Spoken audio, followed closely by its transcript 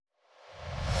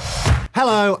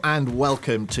Hello and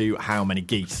welcome to How Many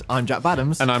Geese. I'm Jack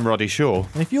Badams. And I'm Roddy Shaw.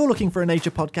 And if you're looking for a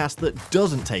nature podcast that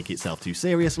doesn't take itself too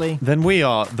seriously, then we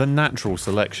are the natural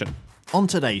selection. On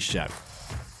today's show.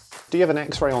 Do you have an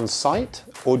X-ray on site,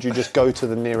 or do you just go to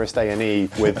the nearest A&E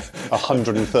with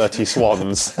 130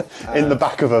 swans in the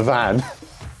back of a van?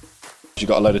 You've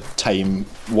got a load of tame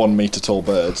 1 metre tall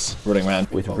birds running around.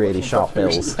 With really sharp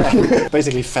bills.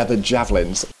 Basically feathered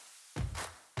javelins.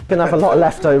 Gonna have a lot of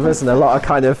leftovers and a lot of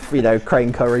kind of,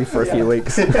 crane curry for a few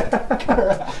weeks.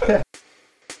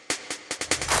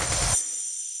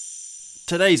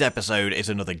 Today's episode is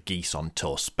another Geese on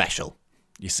Tour special.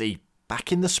 You see,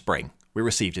 back in the spring, we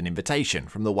received an invitation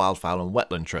from the Wildfowl and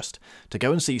Wetland Trust to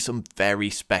go and see some very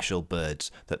special birds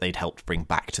that they'd helped bring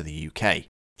back to the UK.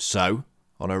 So,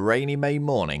 on a rainy May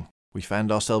morning, we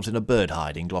found ourselves in a bird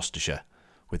hide in Gloucestershire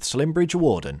with Slimbridge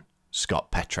warden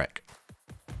Scott Pettrick.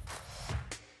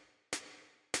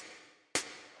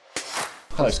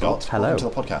 Hello, Scott. Hello. Welcome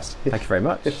to the podcast. Thank you very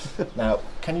much. Now,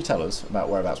 can you tell us about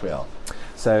whereabouts we are?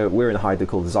 So we're in a hide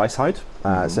called the Zeiss Hide.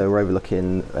 So we're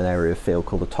overlooking an area of field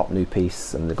called the Top New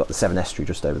Piece, and they've got the Severn Estuary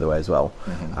just over the way as well.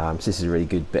 So this is a really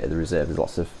good bit of the reserve. There's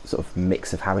lots of sort of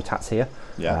mix of habitats here.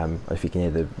 Yeah. If you can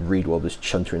hear the reed warblers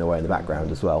chuntering away in the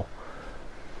background as well.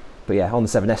 But yeah, on the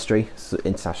Severn Estuary, it's an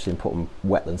internationally important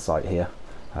wetland site here.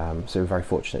 So we're very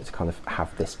fortunate to kind of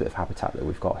have this bit of habitat that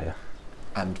we've got here.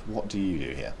 And what do you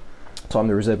do here? So I'm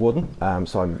the reserve warden,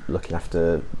 so I'm looking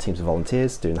after teams of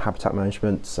volunteers doing the habitat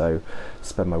management, so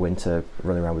spend my winter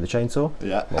running around with a chainsaw.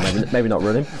 Yeah. Well, maybe not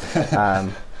running.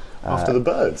 After the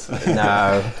birds?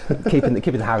 No, keeping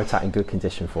the habitat in good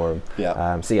condition for them.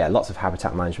 Yeah. So yeah, lots of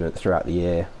habitat management throughout the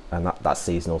year, and that's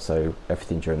seasonal, so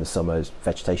everything during the summer is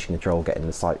vegetation control, getting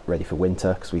the site ready for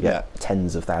winter, because we get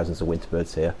tens of thousands of winter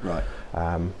birds here. Right.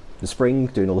 The spring,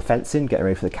 doing all the fencing, getting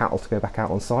ready for the cattle to go back out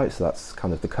on site, so that's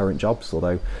kind of the current jobs,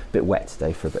 although a bit wet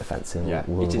today for a bit of fencing. Yeah.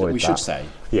 We'll avoid we that. should say,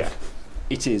 Yeah.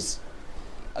 it is,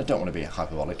 I don't want to be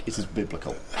hyperbolic, it is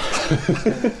biblical.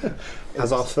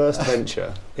 As our first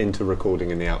venture into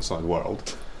recording in the outside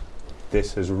world,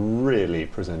 this has really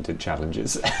presented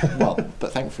challenges. Well,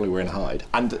 but thankfully we're in a hide.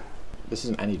 And this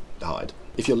isn't any hide.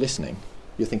 If you're listening,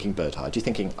 you're thinking bird hide. You're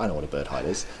thinking, I know what a bird hide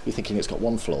is. You're thinking it's got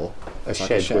one floor. A It's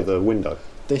like shed with a window.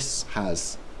 This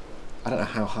has, I don't know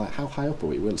how high up are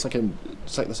we? Well, it's like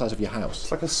the size of your house.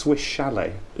 It's like a Swiss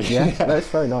chalet, Yeah, no, it's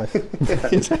very nice.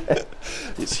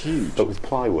 It's huge. but with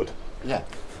plywood. Yeah,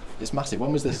 it's massive.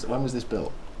 When was this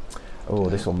built? Oh,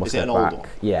 this one must Is it go an old back. one?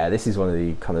 Yeah, this is one of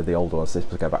the kind of the old ones. This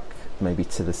must go back maybe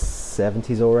to the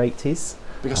 70s or 80s.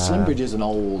 Because Slimbridge is an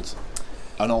old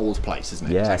place, isn't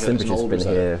it? Yeah, It's an Slimbridge has old been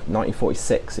reserve. here.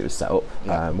 1946 it was set up.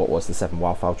 Yeah. What was the Severn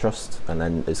Wildfowl Trust, and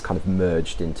then it's kind of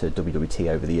merged into WWT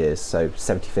over the years. So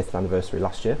 75th anniversary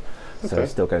last year. So Okay.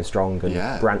 it's still going strong and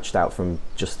Yeah. branched out from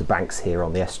just the banks here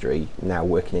on the estuary, now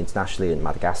working internationally in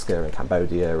Madagascar and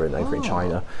Cambodia and over in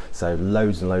China. So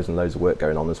loads and loads and loads of work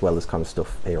going on, as well as kind of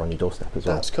stuff here on your doorstep as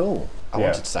well. That's cool. I Yeah.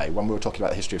 wanted to say, when we were talking about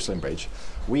the history of Slimbridge,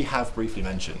 we have briefly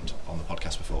mentioned on the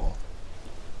podcast before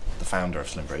the founder of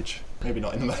Slimbridge, maybe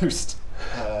not in the most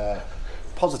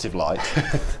positive light,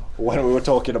 when we were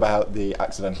talking about the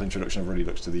accidental introduction of Ruddy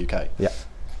Ducks to the UK. Yeah.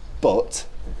 But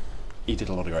he did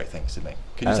a lot of great things, didn't he?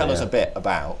 Can you Oh, tell us yeah. a bit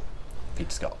about Peter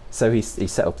Scott? So he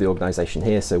set up the organisation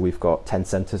here, so we've got 10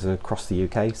 centres across the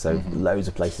UK, so loads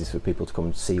of places for people to come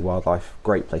and see wildlife,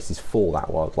 great places for that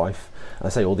wildlife. And I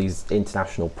say all these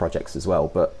international projects as well,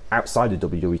 but outside of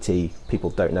WWT, people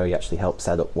don't know he actually helped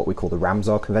set up what we call the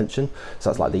Ramsar Convention. So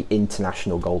that's like the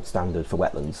international gold standard for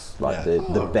wetlands, like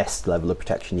the best level of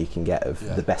protection you can get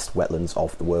of the best wetlands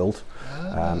of the world.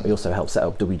 He also helped set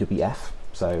up WWF.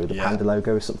 So the panda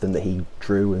logo is something that he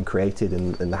drew and created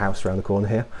in the house around the corner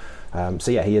here. So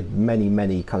yeah, he had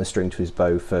many kind of string to his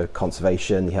bow for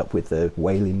conservation. He helped with the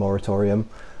whaling moratorium.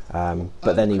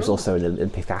 But then he was also an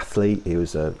Olympic athlete. He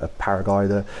was a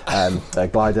paraglider, a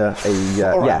glider.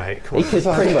 Mate, come He on. could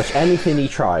pretty much anything he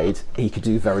tried, he could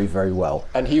do very, very well.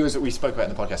 And we spoke about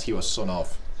in the podcast, he was son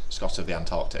of Scott of the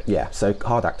Antarctic. Yeah, so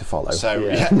hard act to follow. So,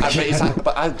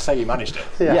 but I'd say he managed it.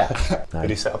 yeah. Did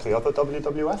he set up the other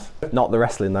WWF? Not the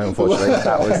wrestling though, unfortunately.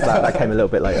 that came a little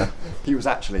bit later. He was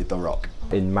actually The Rock.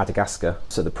 In Madagascar,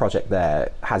 so the project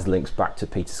there has links back to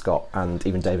Peter Scott and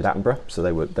even David Attenborough, so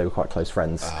they were quite close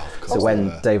friends. So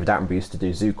when David Attenborough used to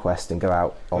do Zoo Quest and go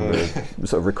out on the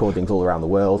sort of recordings all around the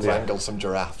world, Wrangle some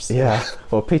giraffes. yeah.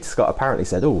 Well, Peter Scott apparently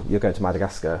said, "Oh, you're going to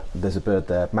Madagascar. There's a bird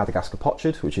there, Madagascar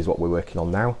pochard, which is what we're working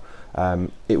on now.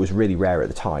 It was really rare at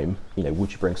the time.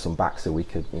 Would you bring some back so we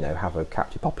could, have a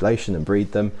captive population and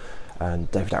breed them?" And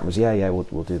David Attenborough was, "Yeah,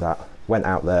 we'll do that." Went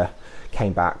out there,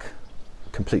 came back,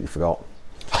 completely forgot.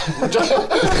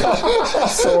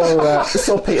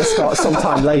 saw Peter Scott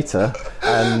sometime later,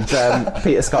 and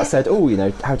Peter Scott said, "Oh,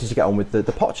 how did you get on with the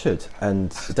potchard?" And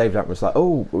David Attenborough was like,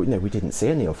 "Oh, we didn't see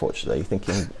any, unfortunately."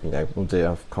 Thinking, we'll do.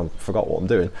 I've kind of forgot what I'm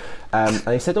doing. And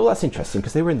he said, "Oh, that's interesting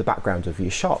because they were in the background of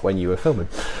your shot when you were filming."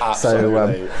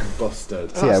 Absolutely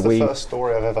busted. So that's the first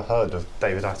story I've ever heard of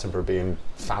David Attenborough being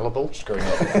fallible. Screwing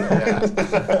up. Yeah.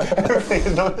 Everything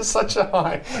is not such a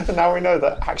high. And now we know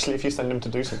that actually, if you send him to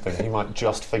do something, he might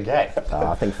just forget.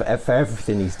 I think for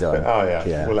everything he's done,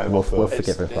 we'll let him off. We'll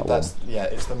forgive him for that one. Yeah,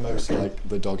 it's the most like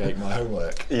the dog ate my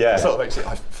homework. Yeah. Sort of makes it.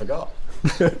 I forgot.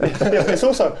 Yeah, it's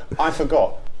also I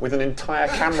forgot with an entire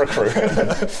camera crew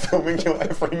filming your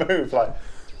every move. Like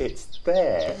it's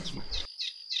there.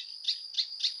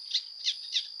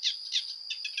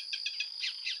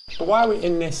 But why are we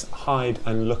in this hide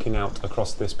and looking out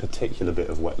across this particular bit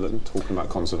of wetland, talking about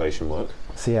conservation work?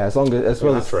 So yeah, as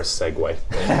well as for a segue.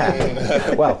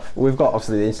 Well, we've got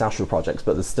obviously the international projects,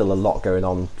 but there's still a lot going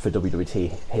on for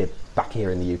WWT back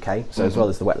here in the UK. So as well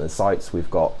as the wetland sites,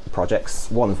 we've got projects.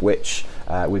 One of which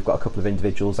we've got a couple of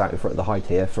individuals out in front of the hide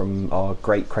here from our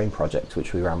Great Crane project,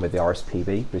 which we ran with the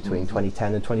RSPB between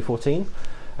 2010 and 2014.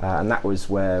 And that was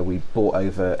where we brought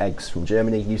over eggs from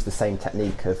Germany, used the same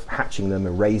technique of hatching them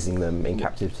and raising them in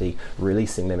captivity,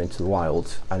 releasing them into the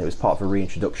wild. And it was part of a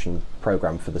reintroduction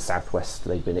programme for the southwest.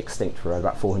 They'd been extinct for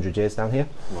about 400 years down here.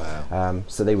 Wow.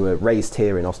 So they were raised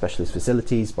here in our specialist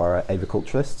facilities by our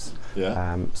aviculturists.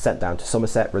 Yeah. Sent down to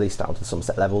Somerset, released down to the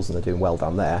Somerset levels, and they're doing well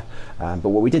down there. But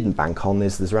what we didn't bank on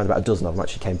is there's around about a dozen of them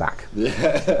actually came back.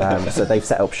 Yeah. So they've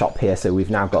set up shop here, so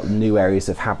we've now got new areas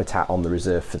of habitat on the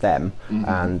reserve for them.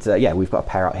 And we've got a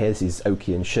pair out here. This is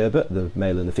Oki and Sherbet, the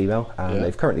male and the female, and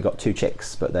they've currently got 2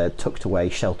 chicks, but they're tucked away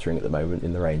sheltering at the moment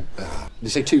in the rain. Did you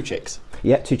say 2 chicks?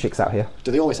 Yeah, 2 chicks out here.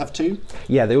 Do they always have 2?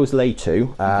 Yeah, they always lay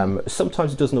 2.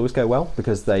 Sometimes it doesn't always go well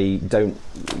because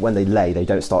when they lay, they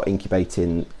don't start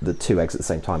incubating the 2 eggs at the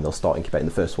same time. They'll start incubating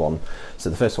the first one. So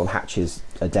the first one hatches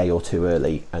a day or 2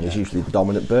 early and is usually the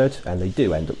dominant bird, and they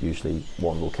do end up usually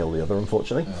one will kill the other,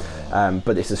 unfortunately.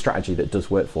 But it's a strategy that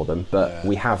does work for them. But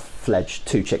we have fledged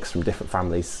 2 chicks from different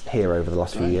families here over the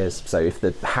last few years. So if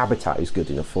the habitat is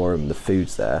good enough for them, the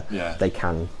food's there, they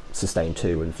can sustain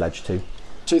 2 and fledge 2.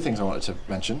 2 things I wanted to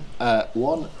mention.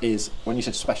 One is when you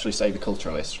said specialist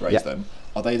aviculturalists raise them,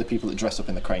 are they the people that dress up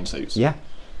in the crane suits? Yeah.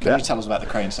 Can you tell us about the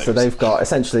crane suits? So they've got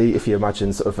essentially, if you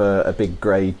imagine sort of a big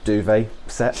grey duvet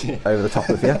set over the top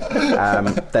of you.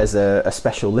 There's a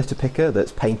special litter picker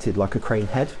that's painted like a crane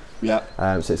head. Yeah.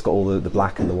 So it's got all the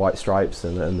black and the white stripes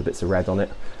and the bits of red on it.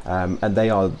 And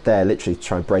they're literally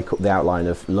trying to break up the outline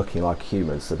of looking like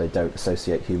humans, so they don't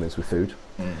associate humans with food.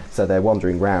 So they're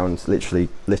wandering around, literally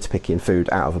litter picking food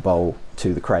out of a bowl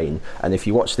to the crane. And if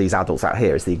you watch these adults out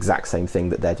here, it's the exact same thing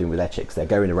that they're doing with their chicks. They're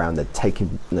going around, they're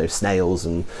taking snails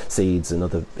and seeds and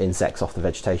other insects off the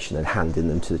vegetation and handing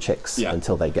them to the chicks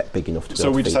until they get big enough to be able to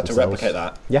So we just feed had to themselves. replicate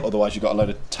that? Yeah. Otherwise you've got a load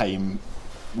of tame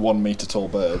 1 metre tall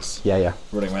birds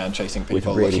running around chasing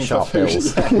people with really looking sharp for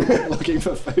food. bills. Looking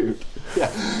for food.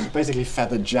 Yeah, basically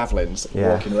feathered javelins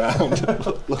walking around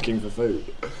looking for food.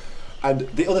 And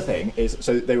the other thing is,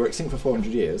 so they were extinct for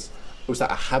 400 years. Was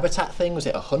that a habitat thing? Was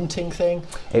it a hunting thing?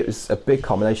 It was a big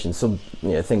combination. Some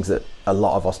things that a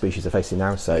lot of our species are facing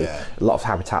now. So a lot of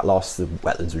habitat loss. The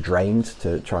wetlands were drained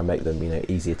to try and make them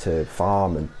easier to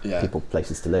farm and people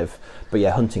places to live. But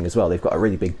hunting as well. They've got a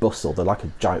really big bustle. They're like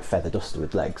a giant feather duster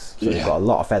with legs. So they've got a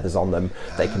lot of feathers on them.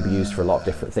 They can be used for a lot of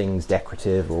different things,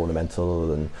 decorative or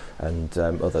ornamental and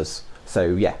others.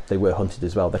 So they were hunted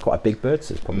as well. They're quite a big bird,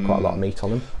 so there's probably quite a lot of meat on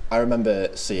them. I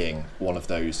remember seeing one of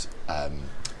those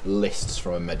lists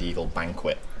from a medieval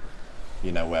banquet,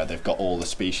 where they've got all the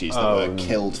species that were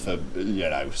killed for,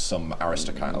 some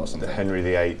aristocrat or something. Henry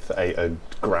VIII ate a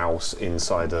grouse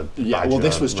inside a badger. Well,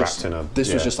 this was just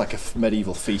was just like a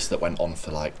medieval feast that went on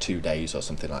for like 2 days or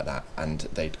something like that, and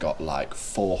they'd got like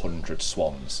 400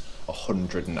 swans,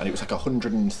 and it was like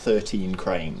 113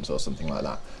 cranes or something like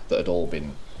that had all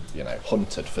been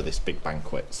hunted for this big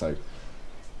banquet. So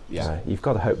you've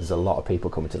got to hope there's a lot of people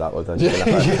coming to that. You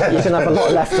can have a lot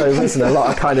of leftovers and a lot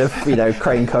of kind of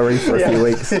crane curry for a few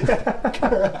weeks.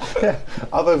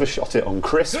 I've overshot it on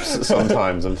crisps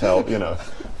sometimes and felt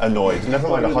annoyed. Never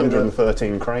mind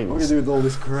 113 cranes. What are you doing with all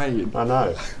this crane? I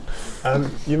know.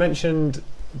 You mentioned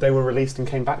they were released and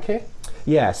came back here?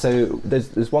 Yeah, so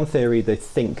there's one theory. They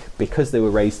think because they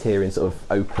were raised here in sort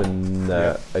of open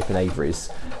aviaries,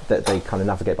 that they kind of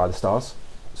navigate by the stars.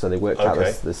 So they worked out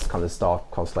this kind of star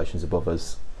constellations above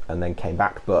us and then came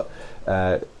back. But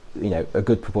a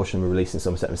good proportion were released in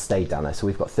Somerset and stayed down there. So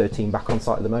we've got 13 back on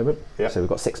site at the moment. Yeah. So we've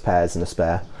got 6 pairs and a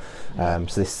spare.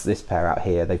 So this pair out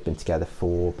here, they've been together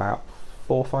for about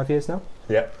 4 or 5 years now.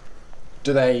 Yeah.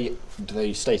 Do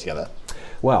they stay together?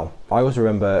 Well, I always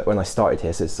remember when I started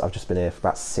here, so I've just been here for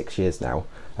about 6 years now,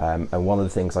 and one of the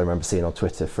things I remember seeing on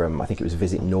Twitter from, I think it was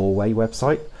Visit Norway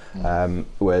website,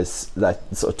 was the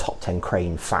sort of top 10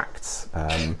 crane facts.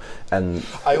 And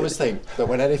I always think that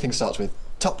when anything starts with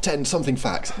top 10 something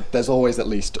facts, there's always at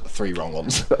least 3 wrong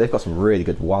ones. But they've got some really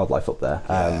good wildlife up there,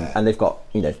 and they've got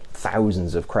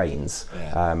thousands of cranes,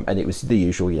 and it was the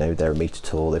usual, they're a metre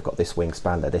tall, they've got this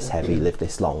wingspan, they're this heavy, live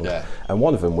this long, and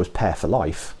one of them was pair for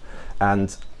life.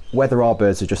 And whether our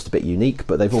birds are just a bit unique,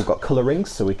 but they've all got colour rings,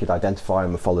 so we could identify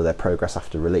them and follow their progress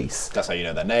after release. That's how you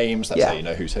know their names, that's how you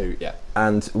know who's who,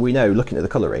 And we know, looking at the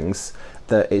colour rings,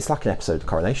 that it's like an episode of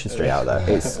Coronation Street out there.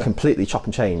 It's completely chop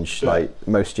and change, like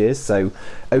most years. So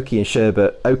Oki and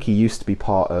Sherbet, Oki used to be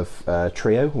part of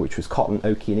Trio, which was Cotton,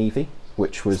 Oki and Evie,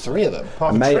 which was 3 of them.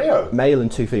 Part of a trio. Male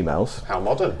and 2 females. How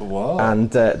modern. Whoa.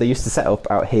 And they used to set up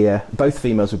out here. Both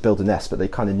females would build a nest, but they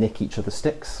kind of nick each other's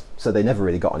sticks, so they never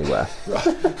really got anywhere.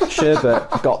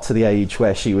 Sherbet got to the age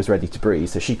where she was ready to breed,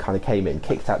 so she kind of came in,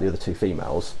 kicked out the other 2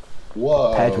 females,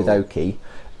 paired with Oki,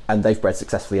 and they've bred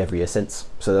successfully every year since.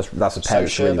 So that's a pair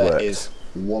that's really Sherbet worked. is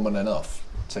woman enough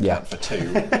to count for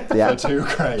 2 Yeah. for 2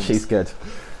 cranes. She's good.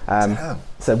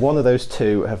 So one of those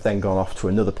 2 have then gone off to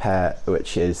another pair,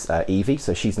 which is Evie.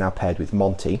 So she's now paired with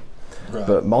Monty. Right.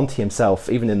 But Monty himself,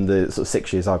 even in the sort of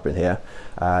 6 years I've been here,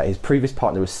 his previous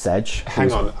partner was Sedge.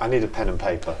 Hang on, I need a pen and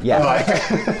paper. Yeah,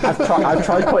 I've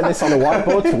tried putting this on a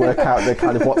whiteboard to work out the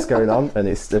kind of what's going on, and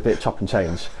it's a bit chop and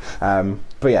change.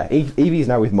 But yeah, Evie's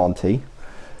now with Monty.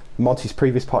 Monty's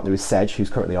previous partner was Sedge, who's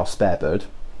currently our spare bird.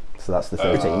 So that's the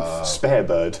 13th. Spare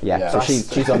bird. Yeah, so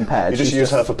she's unpaired. You just use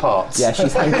her for parts. Yeah,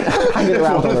 she's hanging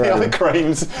around on her the own. other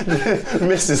cranes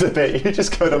misses a bit. You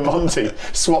just go to Monty,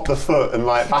 swap the foot, and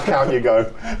back out you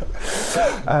go.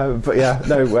 But yeah,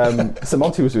 no. So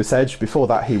Monty was with Sedge. Before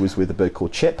that, he was with a bird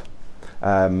called Chip.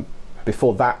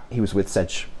 Before that, he was with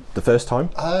Sedge the first time.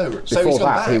 Oh, so Before he's gone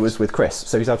that, back. he was with Chris.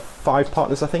 So he's had 5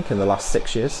 partners, I think, in the last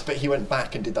 6 years. But he went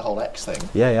back and did the whole X thing.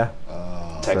 Yeah.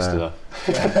 Texted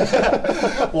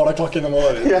her. 1 o'clock in the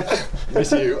morning.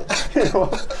 Miss you.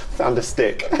 Found a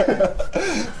stick.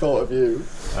 Thought of you.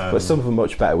 But some of them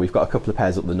much better. We've got a couple of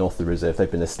pairs up the north of the reserve. They've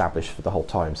been established for the whole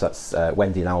time. So that's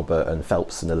Wendy and Albert and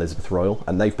Phelps and Elizabeth Royal,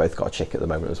 and they've both got a chick at the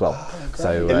moment as well.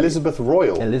 So Elizabeth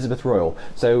Royal. Elizabeth Royal.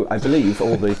 So I believe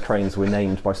all the cranes were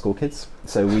named by school kids.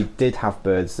 So we did have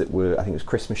birds that were, I think it was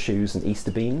Christmas shoes and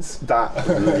Easter beans.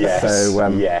 Yes. So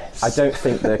yes. I don't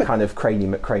think the kind of Craney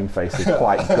McCrane face has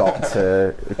quite got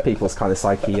to people's kind of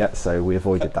psyche yet. So we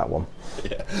avoided that one.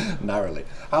 Yeah, narrowly.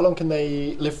 How long can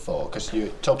they live for? Because you're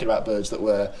talking about birds that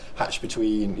were hatched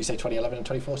between, you say 2011 and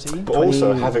 2014? But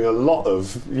also having a lot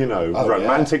of,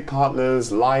 romantic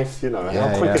partners, life,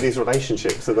 how quick are these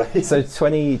relationships? Are they? So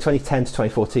 2010 to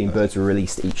 2014, birds were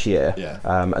released each year,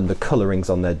 and the colourings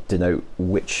on there denote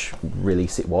which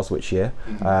release it was, which year.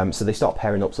 So they start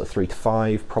pairing up sort of 3 to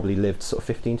 5, probably lived sort of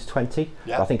 15 to 20.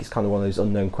 I think it's kind of one of those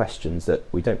unknown questions that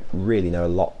we don't really know a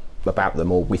lot about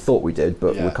them, or we thought we did,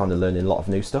 but we're kind of learning a lot of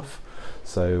new stuff.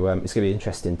 So it's going to be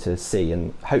interesting to see,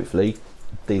 and hopefully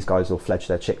these guys will fledge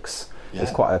their chicks.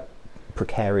 It's quite a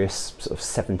precarious sort of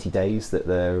 70 days that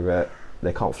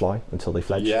they can't fly until they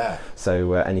fledge.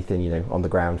 So anything on the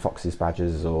ground, foxes,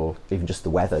 badgers, or even just the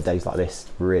weather, days like this,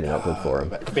 really not good for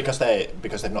them. Because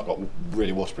they've not got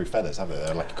really waterproof feathers, have they?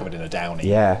 They're like covered in a downy.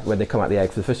 Yeah, when they come out the egg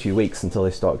for the first few weeks until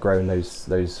they start growing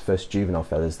those first juvenile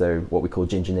feathers, they're what we call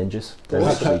ginger ninjas. They're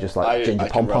literally just like ginger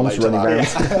pom-poms running around.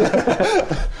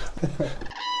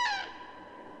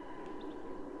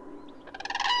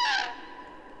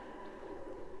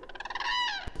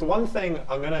 The one thing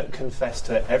I'm going to confess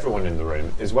to everyone in the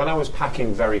room is when I was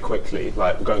packing very quickly,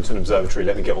 like going to an observatory,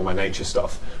 let me get all my nature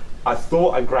stuff, I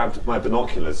thought I grabbed my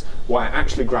binoculars. What I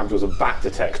actually grabbed was a bat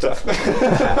detector.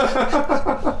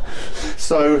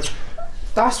 So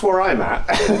that's where I'm at.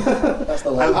 That's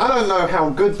the And I don't know how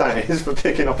good that is for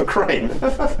picking up a crane.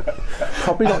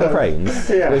 Probably not the cranes.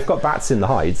 They've got bats in the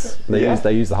hides. They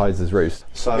use the hides as roost.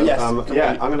 So Yes, I'm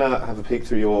going to have a peek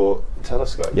through your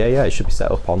telescope. Yeah, it should be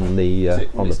set up on the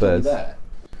on the birds. There?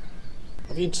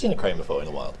 Have you seen a crane before in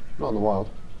the wild? Not in the wild.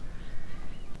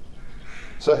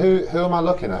 So who am I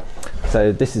looking at?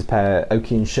 So this is pair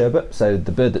Oki and Sherbet. So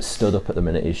the bird that's stood up at the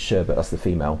minute is Sherbet. That's the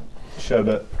female.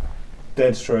 Sherbet,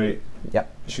 dead straight.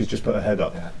 Yep. She's just put her head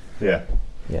up. Yeah.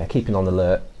 Yeah, keeping on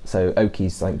alert. So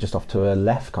Oki's like just off to her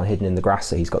left, kind of hidden in the grass.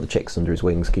 So he's got the chicks under his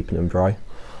wings, keeping them dry.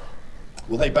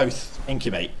 Will they both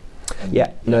incubate?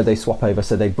 Yeah, no, they swap over.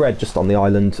 So they bred just on the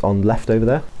island on left over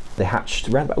there. They hatched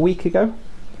around about a week ago.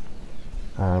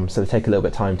 So they take a little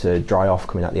bit of time to dry off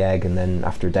coming out the egg, and then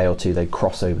after a day or two they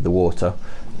cross over the water.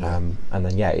 And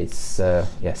then it's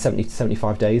 70 to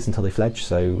 75 days until they fledge,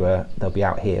 so they'll be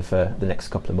out here for the next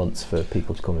couple of months for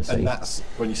people to come and see. And that's,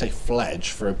 when you say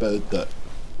fledge, for a bird that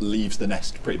leaves the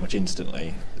nest pretty much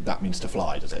instantly, that means to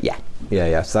fly, does it? Yeah.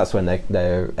 So that's when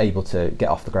they're able to get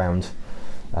off the ground.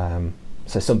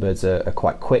 So some birds are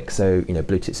quite quick, so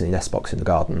blue tits in the nest box in the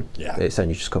garden, it's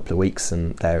only just a couple of weeks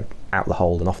and they're out the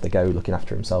hole and off they go looking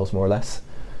after themselves more or less.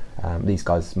 These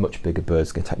guys, much bigger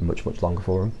birds, going to take much longer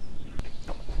for them.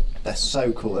 They're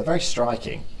so cool. They're very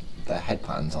striking. Their head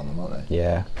patterns on them, aren't they?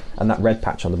 Yeah, and that red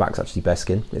patch on the back's actually bare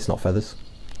skin. It's not feathers.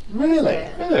 Really?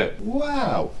 Yeah.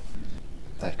 Wow.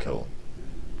 They're cool.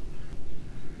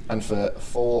 And for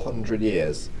 400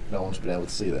 years, no one's been able to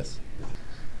see this.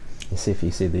 You see if you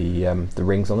see the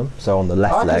rings on them. So on the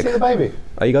left I leg. can see the baby.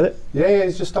 Oh, you got it? Yeah,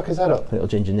 he's just stuck his head up. Little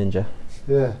ginger ninja.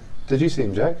 Yeah. Did you see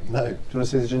him, Jack? No. Do you want to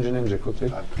see the ginger ninja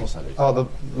quickly? Of course I do. Oh, the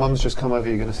mum's just come over.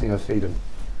 You're going to see her feed him.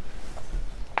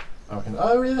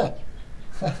 Oh,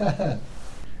 yeah.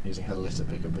 Using her litter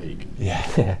picker beak.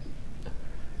 Yeah.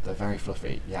 They're very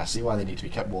fluffy. Yeah, I see why they need to be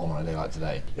kept warm on a day like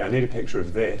today. Yeah, I need a picture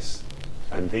of this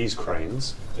and these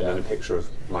cranes, and then a picture of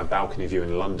my balcony view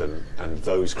in London and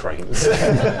those cranes.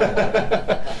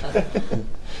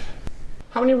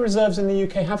 How many reserves in the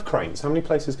UK have cranes? How many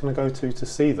places can I go to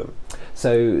see them?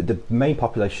 So the main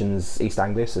population's East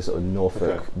Anglia, so sort of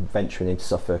Norfolk, venturing into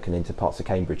Suffolk and into parts of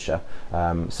Cambridgeshire.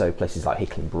 So places like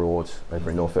Hickling Broad over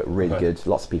in Norfolk, really good.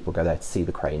 Lots of people go there to see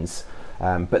the cranes.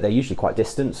 But they're usually quite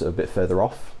distant, so a bit further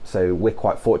off. So we're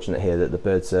quite fortunate here that the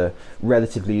birds are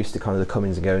relatively used to kind of the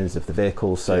comings and goings of the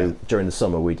vehicles. So during the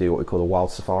summer we do what we call a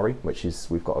wild safari, which is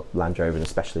we've got a Land Rover and a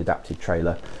specially adapted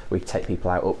trailer. We take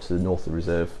people out up to the north of the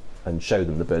reserve and show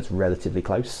them the birds relatively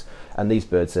close. And these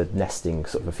birds are nesting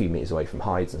sort of a few metres away from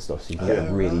hides and stuff, so you can get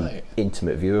a really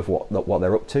intimate view of what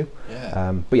they're up to.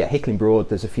 But yeah, Hickling Broad,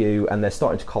 there's a few, and they're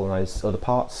starting to colonise other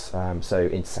parts, so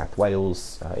into South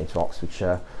Wales, into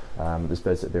Oxfordshire. There's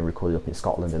birds that have been recorded up in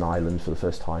Scotland and Ireland for the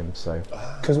first time. So,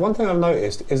 because one thing I've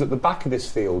noticed is at the back of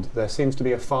this field there seems to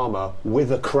be a farmer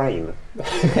with a crane.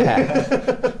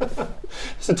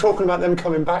 So talking about them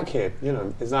coming back here,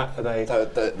 is that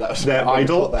That was their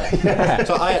idol?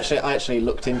 So I actually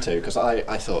looked into, because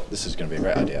I thought this is going to be a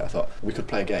great idea. I thought we could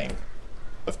play a game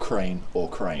of crane or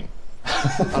crane,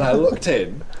 and I looked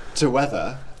in to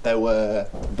whether there were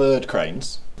bird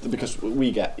cranes, because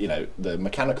we get the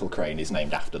mechanical crane is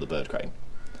named after the bird crane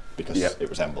because it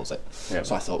resembles it.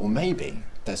 So I thought, well, maybe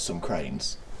there's some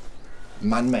cranes,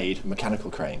 man-made mechanical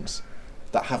cranes,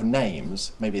 that have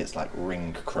names. Maybe it's like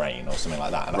ring crane or something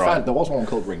like that. And I found there was one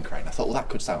called ring crane. I thought, well, that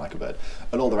could sound like a bird.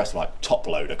 And all the rest were like top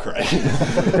loader crane,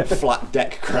 flat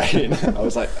deck crane. I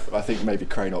was like, I think maybe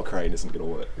crane or crane isn't going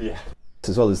to work. Yeah.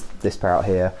 as well as this pair out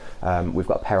here, we've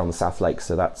got a pair on the South Lake,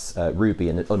 so that's Ruby,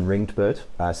 an unringed bird.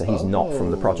 So he's not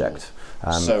from the project.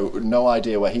 So no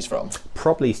idea where he's from?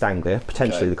 Probably East Anglia,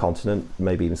 potentially the continent,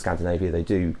 maybe even Scandinavia. They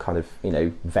do kind of,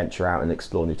 venture out and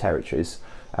explore new territories.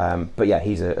 But yeah,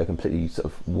 he's a completely sort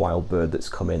of wild bird that's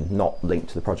come in, not linked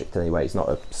to the project anyway. He's not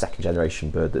a second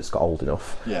generation bird that's got old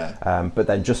enough. Yeah. But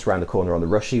then just around the corner on the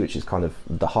Rushy, which is kind of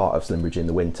the heart of Slimbridge in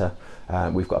the winter,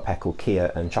 we've got a pair called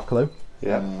Kia and Chocolate.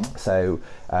 Yeah. So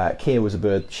Kia was a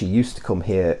bird, she used to come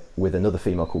here with another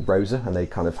female called Rosa, and they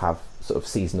kind of have sort of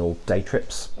seasonal day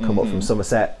trips, come up from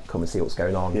Somerset, come and see what's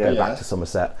going on, go back to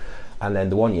Somerset. And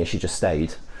then the one year she just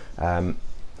stayed.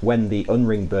 When the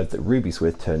unringed bird that Ruby's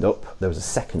with turned up, there was a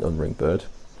second unringed bird.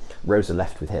 Rosa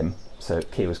left with him, so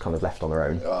Kia was kind of left on her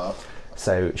own.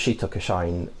 So she took a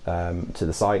shine to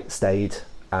the site, stayed,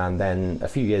 and then a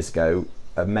few years ago,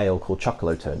 a male called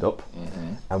Chocolate turned up,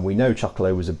 and we know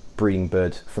Chocolate was a breeding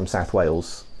bird from South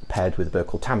Wales paired with a bird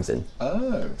called Tamsin.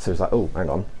 So it's like, oh, hang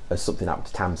on, has something happened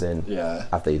to Tamsin? Yeah.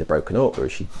 Have they either broken up, or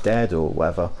is she dead, or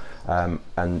whatever?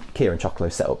 And Kia and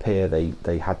Chocolate set up here.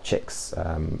 They had chicks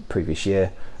previous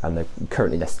year, and they're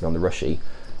currently nesting on the Rushy.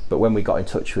 But when we got in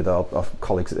touch with our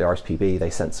colleagues at the RSPB, they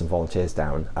sent some volunteers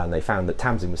down, and they found that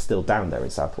Tamsin was still down there in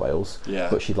South Wales,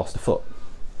 but she'd lost a foot.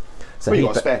 So well, you've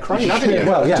got a spare crane, haven't you?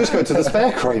 Well, yeah. Just go to the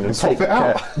spare crane and swap it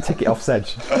out. Take it off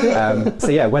sedge. So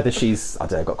yeah, whether she's, I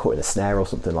don't know, got caught in a snare or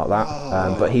something like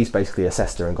that. But he's basically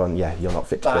assessed her and gone, yeah, you're not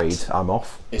fit to breed, I'm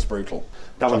off. It's brutal.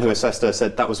 That one who assessed her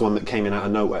said that was one that came in out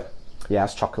of nowhere. Yeah,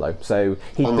 it's Chocolate. So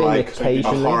he'd been Unlike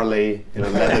occasionally. a Harley in a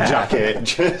leather jacket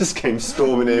just came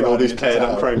storming in, all these paired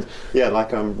up cranes. Yeah, like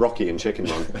Rocky in Chicken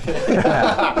Run.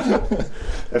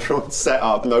 Everyone's set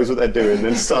up, knows what they're doing,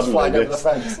 then suddenly flying over the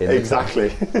fence.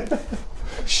 Exactly.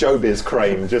 showbiz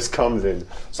crane just comes in,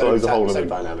 blows a hole in the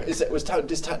dynamic.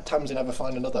 Does Tamsin ever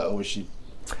find another, or was she?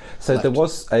 So there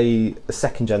was a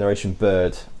second generation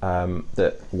bird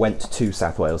that went to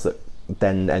South Wales that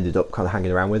then ended up kind of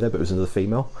hanging around with her, but it was another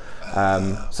female.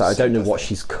 So I don't know what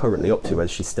she's currently up to, whether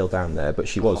she's still down there, but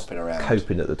she was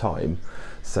coping at the time.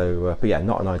 So, but yeah,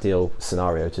 not an ideal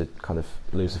scenario to kind of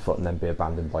lose a foot and then be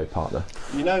abandoned by a partner.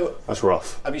 You know, That's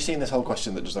rough. have you seen this whole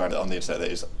question that just around on the internet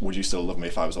that is, would you still love me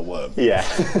if I was a worm? Yeah.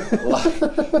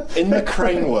 Like, in the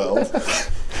crane world,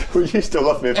 Would you still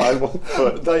love me if I had 1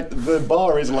 foot? the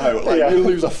bar is low. Like, Yeah. you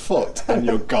lose a foot and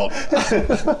you're gone.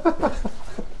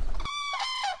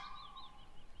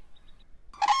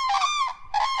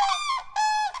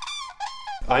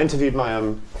 I interviewed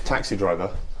my taxi driver,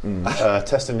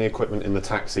 testing the equipment in the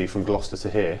taxi from Gloucester to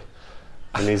here.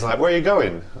 And he's like, where are you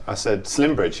going? I said,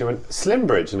 Slimbridge. He went,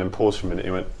 Slimbridge? And then paused for a minute.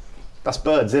 He went, that's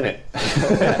birds, innit?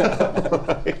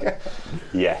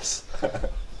 Yes.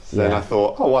 So then I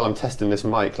thought, oh, while I'm testing this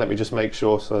mic, let me just make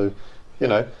sure. So, you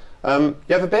know, you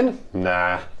ever been?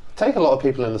 Nah. Take a lot of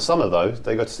people in the summer, though.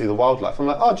 They go to see the wildlife. I'm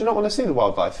like, oh, do you not want to see the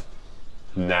wildlife?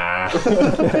 Nah.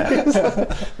 This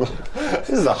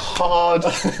is a hard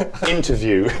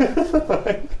interview.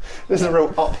 This is a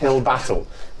real uphill battle.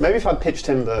 Maybe if I'd pitched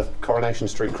him the Coronation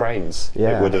Street cranes,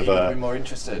 Yeah. it would You'd have be more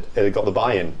interested. it'd have got the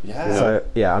buy-in. Yeah. you know? So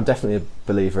yeah, I'm definitely a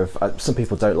believer of. Some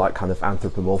people don't like kind of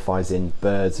anthropomorphising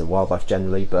birds and wildlife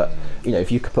generally, but you know,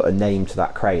 if you could put a name to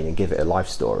that crane and give it a life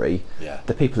story, Yeah.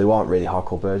 the people who aren't really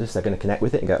hardcore birders, they're going to connect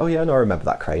with it and go, oh yeah, no, I remember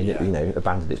that crane. Yeah. It, you know,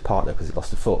 abandoned its partner because it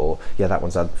lost a foot, or yeah, that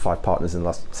one's had 5 partners in the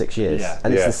last 6 years. Yeah.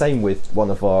 And it's Yeah. the same with one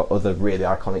of our other really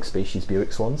iconic species,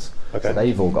 Buick swans. Okay. So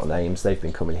they've all got names. They've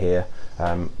been coming here.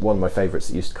 One of my favourites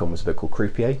that used to come was a bird called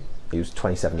Croupier. He was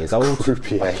 27 years old.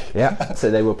 Croupier. Yeah,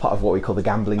 so they were part of what we call the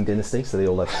gambling dynasty, so they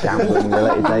all have gambling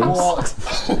related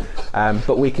names.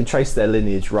 But we can trace their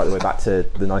lineage right the way back to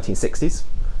the 1960s,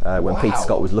 when Peter Wow.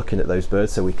 Scott was looking at those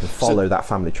birds, so we can follow that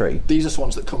family tree. These are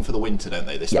swans that come for the winter, don't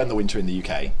they? They spend Yeah. the winter in the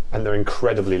UK. And they're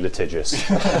incredibly litigious.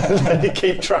 They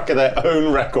keep track of their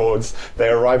own records. They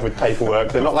arrive with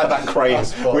paperwork. They're not like that crane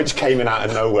which came in out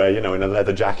of nowhere, you know, in a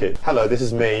leather jacket. Hello, this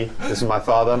is me. This is my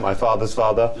father's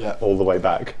father, Yeah. all the way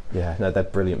back. Yeah, no, they're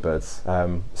brilliant birds.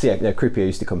 So yeah, you know, Croupier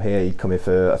used to come here. He'd come here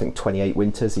for I think 28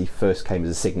 winters. He first came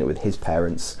as a cygnet with his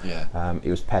parents. Yeah.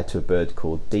 He was paired to a bird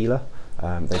called Dealer.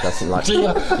 They got something like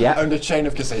Yeah. Owned a chain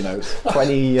of casinos.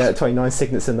 29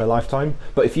 cygnets in their lifetime.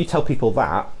 But if you tell people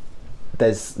that,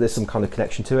 there's some kind of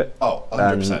connection to it. Oh,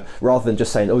 100%. Rather than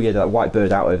just saying, oh yeah, that white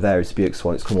bird out over there is a Buick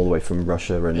swan. It's come all the way from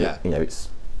Russia, and Yeah. you know it's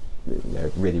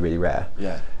really really rare.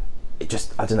 Yeah. It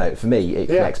just, I don't know, for me it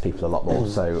Yeah. connects people a lot more.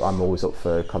 So I'm always up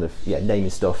for kind of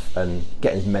naming stuff and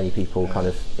getting as many people kind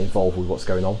of involved with what's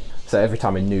going on. So every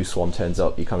time a new swan turns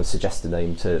up, you kind of suggest a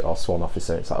name to our swan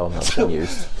officer. It's like, oh no, it's been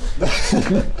used.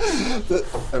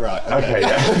 Right. Okay,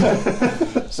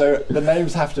 yeah. So the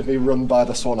names have to be run by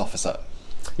the swan officer.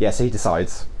 Yeah, so he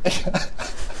decides.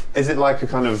 Is it like a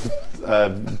kind of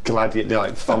gladiator,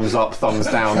 like thumbs up, thumbs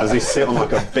down? Does he sit on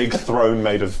like a big throne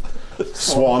made of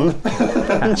swan?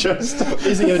 And just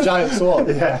Is he a giant swan?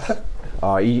 yeah.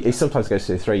 He sometimes goes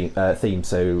to a theme.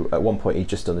 So at one point he'd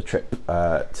just done a trip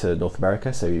to North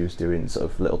America. So he was doing sort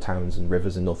of little towns and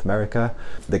rivers in North America.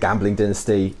 The gambling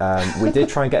dynasty. We did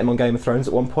try and get him on Game of Thrones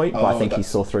at one point, but I think he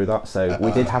saw through that. So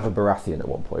we did have a Baratheon at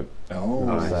one point. Oh,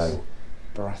 Nice. So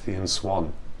Baratheon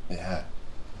swan. yeah.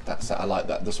 I like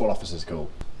that. The swan officer's cool.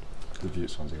 The Butte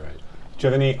swans are great. Do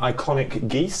you have any iconic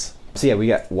geese? So yeah, we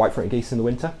get white-fronted geese in the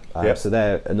winter. Yep. So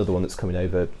they're another one that's coming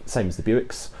over, same as the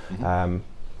Buicks.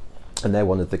 And they're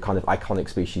one of the kind of iconic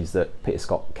species that Peter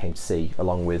Scott came to see,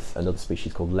 along with another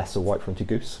species called lesser white-fronted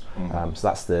goose. So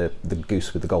that's the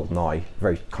goose with the golden eye,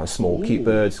 very kind of small, cute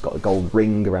bird. It's got a gold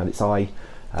ring around its eye.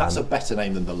 That's a better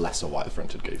name than the lesser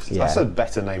white-fronted goose. Yeah. That's a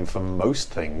better name for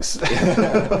most things.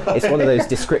 It's one of those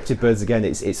descriptive birds again.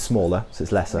 It's smaller, so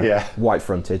it's lesser. Yeah.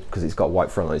 White-fronted because it's got white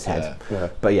front on its head. Yeah.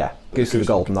 But yeah, goose with the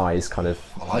golden eye is kind of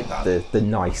I like that. the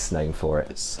nice name for it.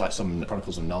 It's like some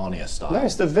Chronicles of Narnia style. No,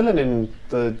 it's the villain in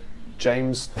the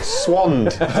James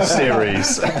Swand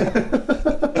series.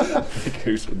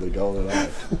 goose with the golden eye.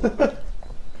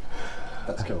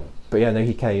 That's cool. But yeah, no,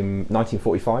 he came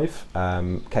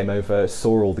 1945, came over,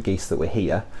 saw all the geese that were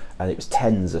here, and it was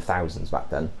tens of thousands back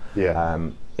then, Yeah.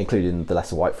 including the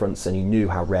lesser white fronts, and he knew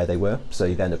how rare they were. So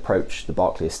he then approached the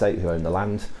Berkeley estate, who owned the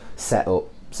land, set up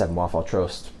Seven Wildfowl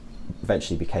Trust,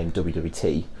 eventually became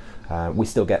WWT. We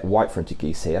still get white-fronted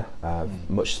geese here,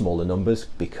 much smaller numbers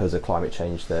because of climate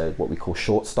change. They're what we call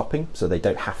short stopping, so they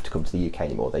don't have to come to the UK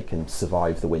anymore. They can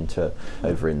survive the winter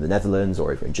over in the Netherlands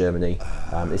or over in Germany.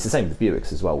 It's the same with the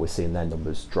Buicks as well. We're seeing their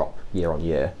numbers drop year on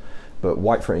year. But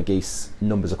white-throated geese,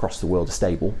 numbers across the world are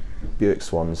stable. Buick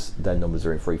swans, their numbers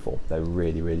are in freefall. They're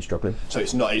really, really struggling. So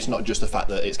it's not just the fact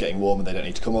that it's getting warm and they don't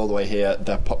need to come all the way here.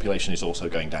 Their population is also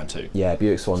going down too. Yeah,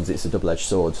 Buick swans, it's a double-edged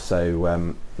sword.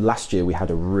 So last year we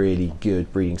had a really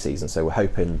good breeding season. So we're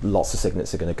hoping lots of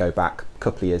cygnets are going to go back. A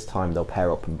couple of years' time, they'll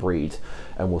pair up and breed,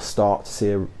 and we'll start to see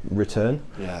a return.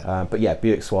 Yeah. But yeah,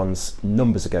 Buick swans,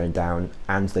 numbers are going down,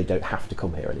 and they don't have to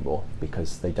come here anymore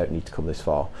because they don't need to come this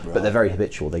far. Right. But they're very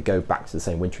habitual. They go back to the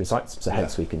same wintering sites. So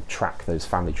hence Yeah. we can track those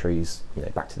family trees,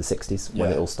 back to the 60s when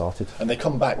Yeah. it all started. And they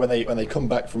come back when they come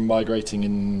back from migrating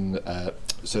in.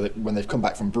 So that when they've come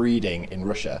back from breeding in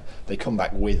Russia, they come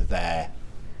back with their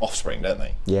offspring, don't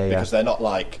they? Yeah, yeah. Because they're not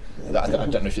like. I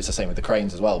don't know if it's the same with the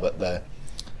cranes as well, but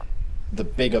the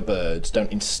bigger birds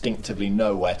don't instinctively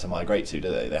know where to migrate to,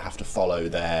 do they? They have to follow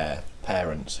their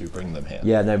parents who bring them here.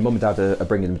 Yeah, no, mum and dad are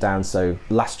bringing them down. So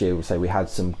last year, we'll say we had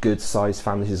some good sized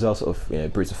families as well, sort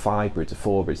of broods of 5, broods of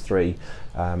 4, broods of 3.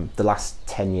 The last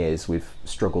 10 years, we've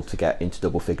struggled to get into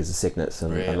double figures of cygnets,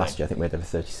 and Really? last year I think we had over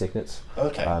 30 cygnets.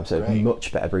 Okay. So great.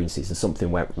 much better breeding season.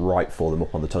 Something went right for them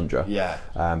up on the tundra. Yeah.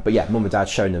 But yeah, mum and dad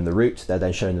showing them the route. They're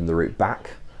then showing them the route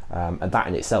back, and that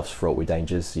in itself is fraught with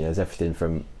dangers. There's everything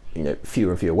from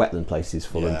fewer and fewer wetland places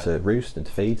for them Yeah. to roost and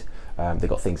to feed. They've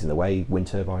got things in the way, wind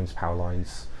turbines, power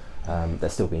lines. They're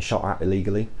still being shot at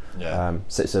illegally. Yeah.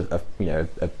 So it's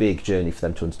a big journey for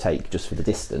them to undertake just for the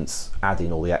distance.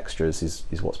 Adding all the extras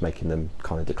is what's making them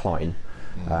kind of decline.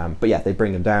 But yeah, they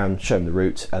bring them down, show them the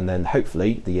route, and then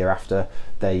hopefully the year after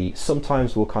they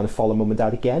sometimes will kind of follow mum and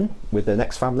dad again with their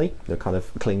next family. They'll kind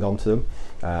of cling on to them,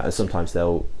 and sometimes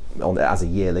they'll, as a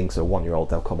yearling, so a 1-year-old,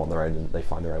 they'll come on their own and they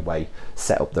find their own way,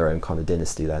 set up their own kind of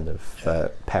dynasty then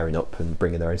of pairing up and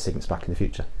bringing their own cygnets back in the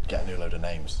future. Get a new load of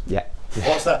names. Yeah.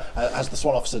 What's that? Has the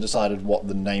Swan Officer decided what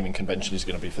the naming convention is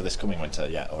going to be for this coming winter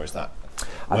yet, or is that?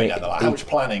 I think how much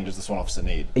planning does the Swan Officer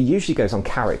need? It usually goes on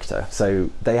character, so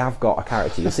they have got a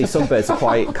character. You'll see some birds are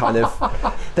quite kind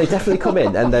of, they definitely come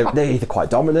in and they're either quite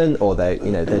dominant, or they're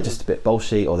just a bit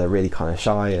bolshy, or they're really kind of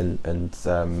shy and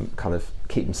kind of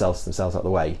keep themselves out of the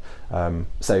way.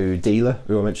 So Dealer,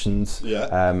 who I mentioned,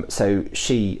 Yeah. so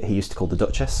he used to call the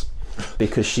Duchess,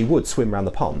 because she would swim around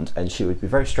the pond and she would be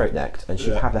very straight-necked, and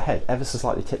she'd have her head ever so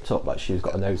slightly tipped up, like she's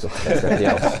got a nose up against everybody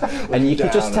else, and you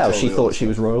could just Down tell until she the thought others. she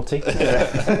was royalty.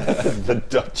 The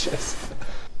Duchess.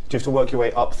 Do you have to work your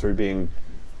way up through being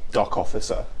Duck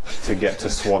Officer to get to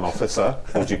Swan Officer,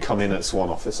 or do you come in at Swan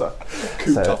Officer?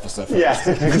 Cooped So- Officer. First. Yeah,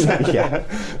 exactly. Yeah.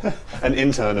 An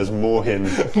intern as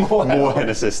Moorhen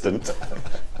assistant.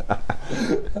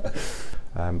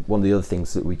 One of the other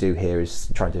things that we do here is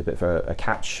try and do a bit of a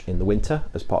catch in the winter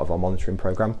as part of our monitoring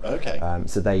programme. Okay.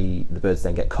 So the birds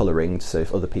then get colour ringed, so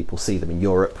if other people see them in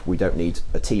Europe, we don't need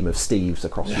a team of Steves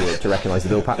across Europe to recognise the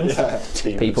bill patterns.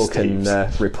 Team of People can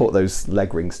Steves. report those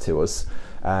leg rings to us,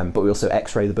 but we also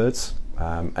x-ray the birds.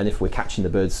 And if we're catching the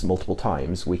birds multiple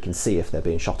times, we can see if they're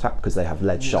being shot at, because they have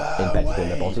lead shot embedded in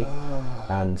their body.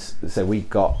 And so we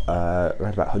got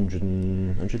around about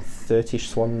 130-ish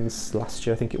swans last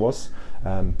year, I think it was.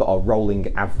 But our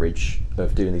rolling average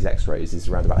of doing these x-rays is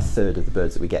around about a third of the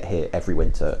birds that we get here every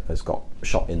winter has got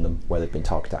shot in them where they've been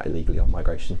targeted at illegally on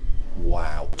migration.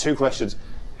 Wow. 2 questions.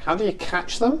 How do you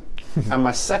catch them? And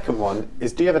my second one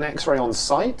is, do you have an X-ray on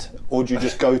site, or do you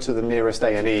just go to the nearest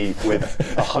A&E with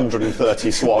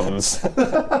 130 swans in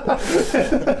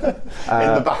the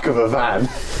back of a van,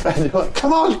 and you're like,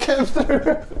 come on, get them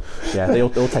through? Yeah, they all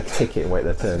take a ticket and wait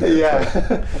their turn. Yeah,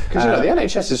 because the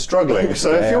NHS is struggling.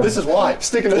 So if you're This is why.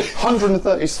 sticking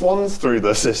 130 swans through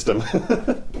the system.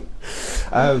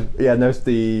 So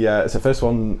first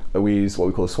one we use what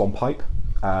we call a swan pipe.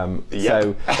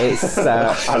 So it's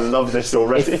I love this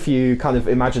already. if you kind of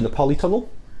imagine the polytunnel,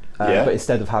 Yeah. but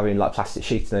instead of having like plastic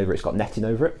sheeting over it, it's got netting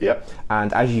over it. Yep.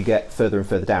 And as you get further and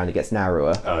further down, it gets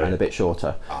narrower Oh, and yeah. a bit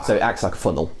shorter. So it acts like a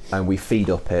funnel, and we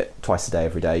feed up it twice a day,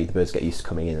 every day. The birds get used to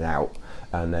coming in and out.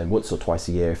 And then once or twice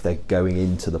a year, if they're going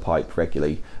into the pipe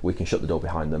regularly, we can shut the door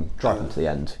behind them, drive them to the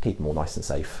end, keep them all nice and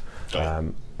safe.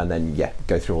 And then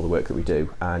go through all the work that we do.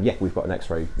 And we've got an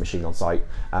X-ray machine on site,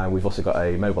 and we've also got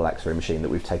a mobile X-ray machine that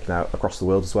we've taken out across the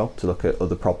world as well to look at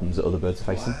other problems that other birds are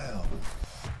facing. Wow.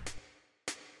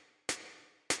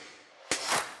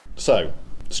 So,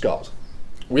 Scott,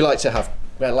 we like to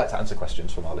answer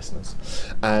questions from our listeners,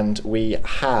 and we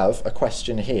have a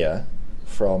question here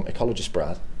from ecologist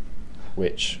Brad,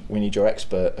 which we need your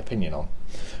expert opinion on,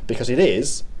 because it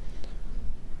is: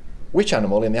 which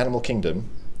animal in the animal kingdom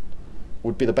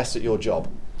would be the best at your job?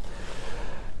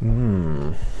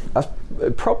 That's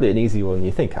probably an easy one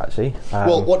you think, actually.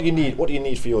 Well, what do you need? What do you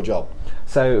need for your job?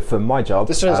 So for my job,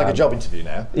 This sounds like a job interview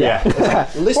now. Yeah.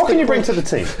 What can you bring to the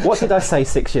team? what did I say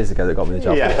 6 years ago that got me the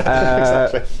job? Yeah,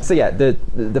 exactly. So yeah,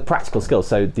 the practical skills.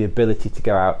 So the ability to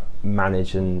go out,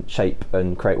 manage and shape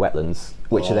and create wetlands,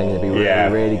 which are then going to be really,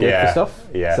 Yeah, really good yeah, for stuff.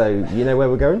 yeah. So you know where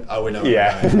we're going. Oh, we know where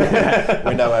Yeah. we're going.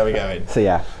 We know where we're going. So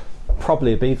yeah,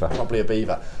 probably a beaver. Probably a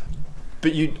beaver.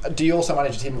 But do you also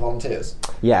manage a team of volunteers?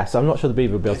 Yeah, so I'm not sure the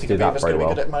beaver will be able to do a that beaver's very going to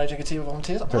well. be good at managing a team of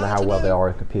volunteers? I don't know how well they are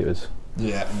on computers.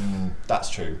 Yeah, that's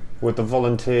true. Would the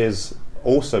volunteers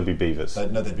also be beavers?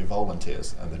 No, they'd be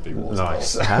volunteers and they'd be water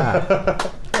Nice. trolls.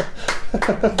 Ah,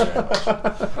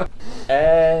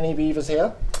 Any beavers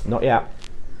here? not yet.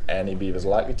 Any beavers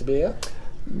likely to be here?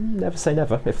 Never say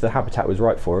never if the habitat was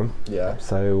right for them. Yeah.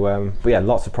 So, but yeah,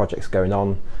 lots of projects going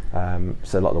on.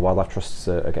 So a lot of the wildlife trusts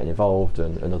are getting involved,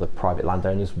 and other private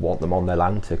landowners want them on their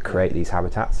land to create these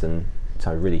habitats, and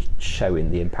so really showing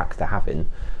the impact they're having.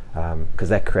 Because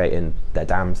they're creating their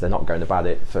dams, they're not going about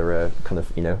it for a kind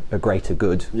of a greater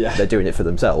good. Yeah. They're doing it for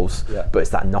themselves, Yeah. but it's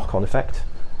that knock-on effect.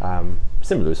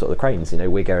 Similar with sort of the cranes,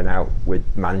 we're going out, we're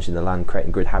managing the land,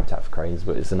 creating good habitat for cranes,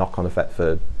 but it's a knock-on effect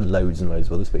for loads and loads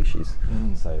of other species.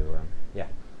 So yeah.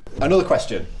 Another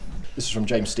question. This is from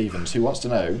James Stevens, who wants to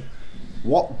know,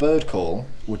 what bird call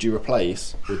would you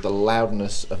replace with the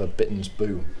loudness of a bitterns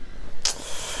boom?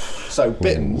 So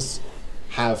bitterns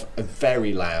have a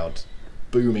very loud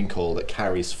booming call that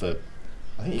carries for,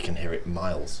 I think you can hear it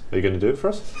miles. Are you going to do it for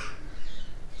us?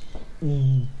 There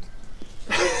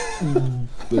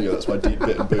you go, that's my deep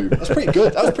bit and boom. That's pretty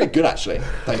good. That was pretty good, actually.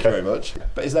 Thank you very much.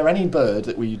 But is there any bird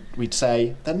that we'd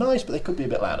say, they're nice, but they could be a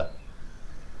bit louder?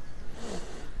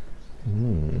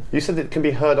 You said it can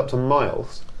be heard up to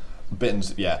miles.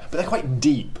 Bitterns, yeah. But they're quite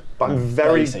deep. But and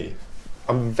bassy.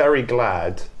 I'm very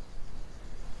glad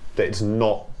that it's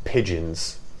not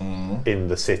pigeons in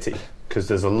the city, because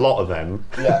there's a lot of them.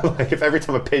 Yeah. Like if every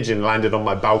time a pigeon landed on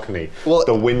my balcony, Well-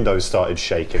 the windows started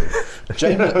shaking.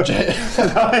 James,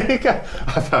 Like,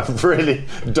 I really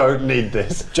don't need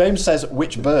this. James says,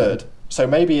 which bird? So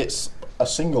maybe it's a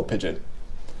single pigeon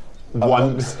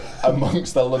One.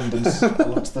 amongst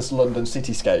this London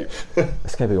cityscape.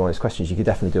 It's going to be one of those questions. You could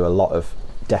definitely do a lot of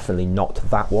definitely not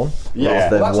that one. Yeah, rather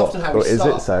than well, that's what, often how we what is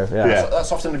start. it? So yeah, Yeah.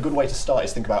 That's often a good way to start,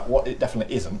 is think about what it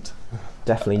definitely isn't.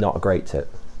 definitely not a great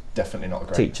tip. Definitely not a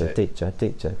great Teacher.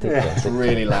 It's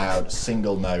really loud,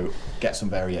 single note, get some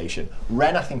variation.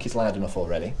 Wren, I think, is loud enough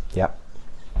already. Yep.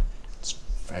 It's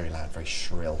very loud, very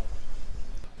shrill.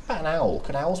 What about an owl?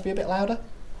 Could owls be a bit louder?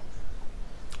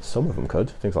 Some of them could.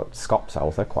 Things like Scops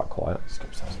owls, they're quite quiet.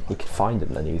 You could find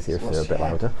them then easier if they're a bit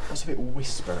louder. What's a bit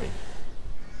whispery?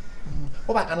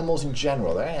 What about animals in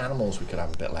general? Are there any animals we could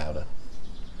have a bit louder?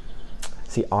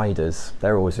 See, eider's,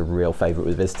 they're always a real favourite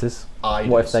with visitors. Eiders.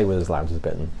 What if they were as loud as a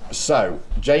bittern? So,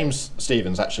 James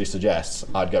Stevens actually suggests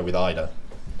I'd go with eider.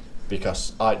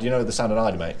 Because, do you know the sound an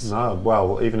eider makes? No,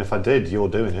 well, even if I did, you're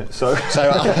doing it. So So,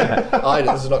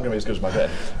 eider, this is not going to be as good as my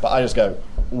bittern, but I just go,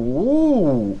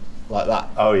 ooh, like that.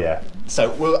 oh yeah,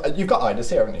 So, well, you've got eiders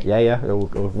here, haven't you? Yeah, we'll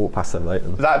walk past them later.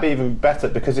 that'd be even better,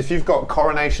 because if you've got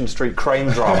Coronation Street crane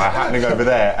drama happening over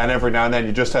there, and every now and then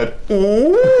you just heard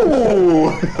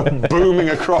ooh booming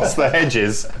across the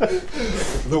hedges,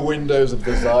 The windows of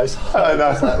the Zeiss I know.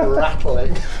 just like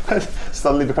rattling.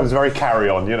 suddenly becomes very Carry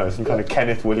On, some kind of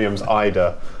Kenneth Williams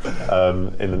Eider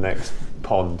in the next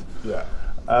pond. Yeah.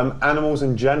 Animals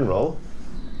in general,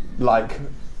 like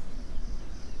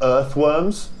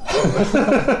earthworms.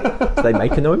 Do they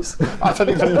make a noise? I don't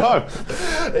even know.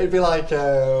 It'd be like,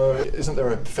 isn't there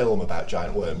a film about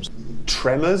giant worms?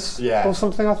 Tremors, Yeah. or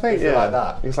something. I think, Something yeah, like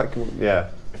that. It's like, yeah,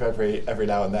 If every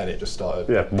now and then it just started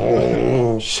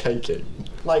yeah. shaking.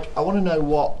 Like, I want to know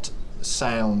what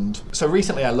sound. So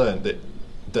recently I learned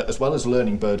that as well as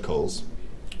learning bird calls,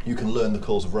 you can learn the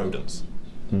calls of rodents.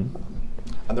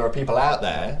 And there are people out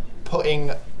there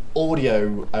putting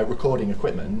audio recording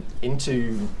equipment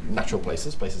into natural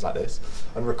places like this,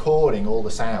 and recording all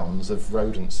the sounds of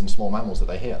rodents and small mammals that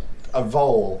they hear. A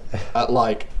vole at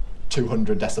like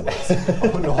 200 decibels. I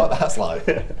wonder what that's like.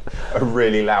 A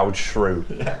really loud shrew.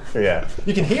 Yeah.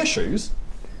 You can hear shrews.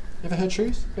 You ever heard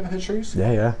shrews?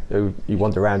 Yeah. You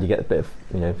wander around, you get a bit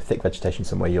of thick vegetation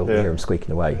somewhere, you'll hear them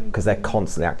squeaking away because they're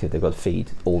constantly active. They've got to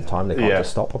feed all the time. They can't Yeah. just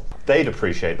stop. They'd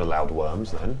appreciate the loud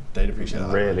worms then. They'd appreciate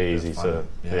that. Really It's easy fun. to,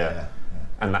 Yeah.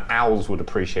 And the owls would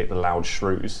appreciate the loud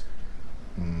shrews.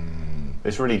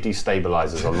 This really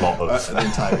destabilises a lot of. The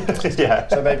entire ecosystem. Yeah.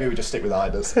 So maybe we just stick with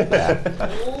eiders.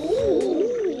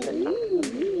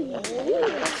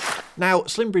 Now,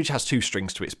 Slimbridge has two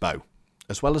strings to its bow.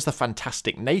 as well as the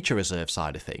fantastic nature reserve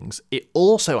side of things, it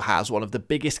also has one of the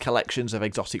biggest collections of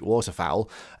exotic waterfowl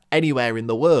anywhere in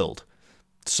the world.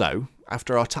 So,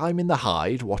 after our time in the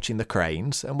hide watching the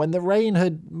cranes, and when the rain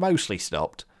had mostly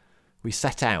stopped, we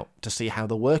set out to see how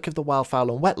the work of the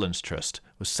Wildfowl and Wetlands Trust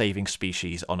was saving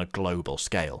species on a global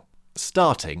scale.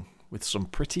 Starting with some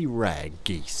pretty rare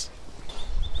geese.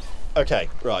 Okay,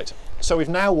 right. So we've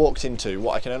now walked into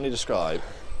what I can only describe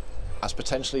as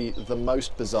potentially the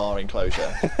most bizarre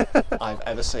enclosure I've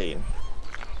ever seen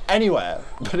anywhere,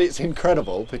 but it's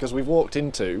incredible because we've walked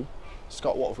into...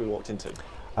 Scott, what have we walked into?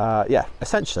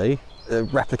 Essentially a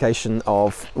replication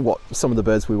of what some of the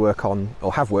birds we work on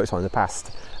or have worked on in the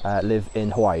past live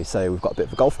in Hawaii. So we've got a bit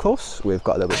of a golf course, we've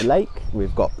got a little bit of a lake,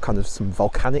 we've got kind of some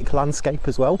volcanic landscape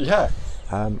as well. Yeah.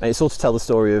 And it's all to tell the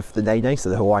story of the Nene, so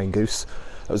the Hawaiian goose.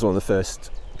 That was one of the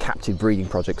first captive breeding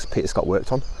projects Peter Scott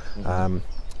worked on.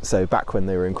 So back when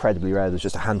they were incredibly rare, there's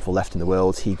just a handful left in the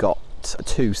world. He got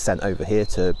 2 sent over here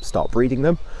to start breeding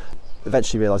them.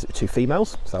 Eventually realised it were 2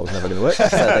 females, so that was never going to work. So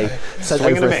they sent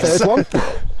over a third one.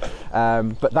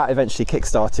 But that eventually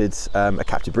kick-started a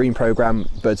captive breeding programme.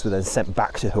 Birds were then sent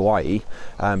back to Hawaii,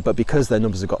 but because their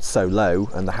numbers had got so low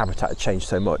and the habitat had changed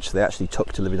so much, they actually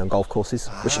took to living on golf courses,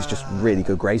 which is just really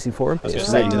good grazing for them.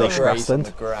 It's really lush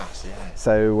grassland.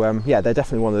 So they're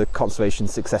definitely one of the conservation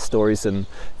success stories, and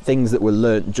things that were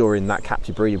learnt during that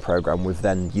captive breeding programme we've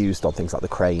then used on things like the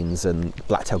cranes and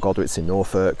black-tailed godwits in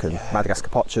Norfolk and Madagascar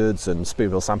potsherds and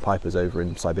spoonbill sandpipers over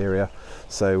in Siberia.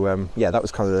 So that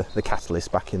was kind of the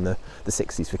catalyst back in the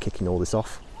 60s for kicking all this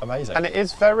off. Amazing. And it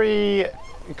is very,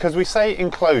 because we say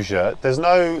enclosure, there's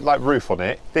no like roof on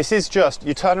it. This is just,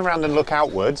 you turn around and look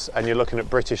outwards and you're looking at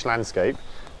British landscape,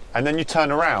 and then you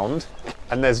turn around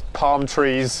and there's palm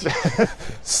trees,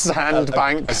 sand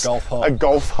banks, a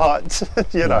golf hut,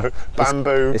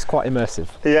 bamboo. It's quite immersive.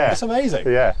 Yeah. It's amazing.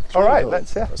 Yeah. It's All really right,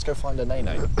 cool. Let's go find a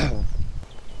Nene.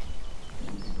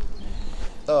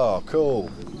 Oh, cool.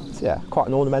 So, quite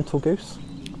an ornamental goose.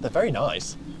 They're very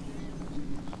nice.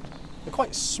 They're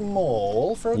quite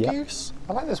small for a goose.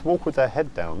 I like this walk with their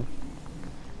head down.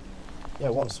 Yeah,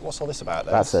 what's all this about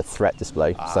then? That's a threat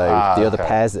display. So the other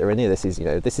pairs that are in here,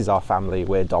 this is our family.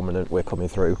 We're dominant. We're coming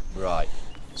through. Right.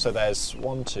 So there's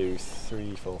 1, 2,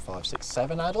 3, 4, 5, 6,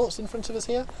 7 adults in front of us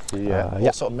here. Yeah.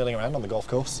 All sort of milling around on the golf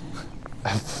course.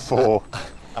 4.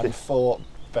 And 4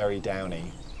 very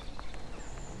downy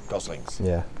goslings.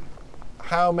 Yeah.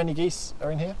 How many geese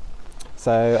are in here?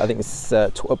 So I think it's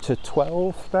up to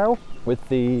 12 now with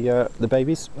the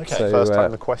babies. Okay. So, First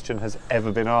time the question has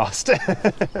ever been asked.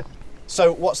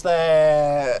 So what's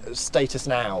their status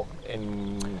now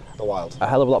in the wild? a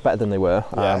hell of a lot better than they were.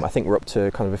 Yeah. I think we're up to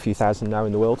kind of a few thousand now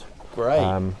in the world.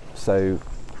 Great. So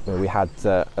we had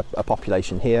a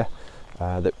population here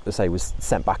that, say, was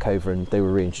sent back over, and they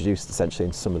were reintroduced essentially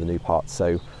into some of the new parts.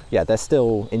 So yeah, they're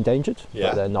still endangered,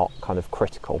 but they're not kind of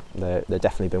critical. They've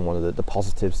definitely been one of the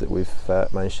positives that we've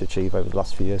managed to achieve over the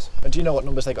last few years. And do you know what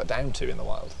numbers they got down to in the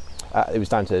wild? It was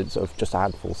down to sort of just a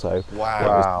handful, so it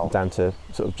Wow. was down to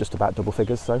sort of just about double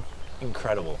figures. So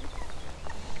Incredible.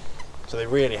 So they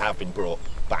really have been brought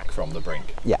back from the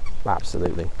brink. yeah,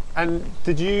 absolutely. And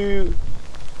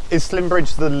is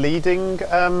Slimbridge the leading,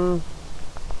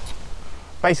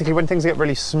 basically when things get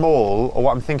really small, or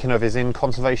what I'm thinking of is in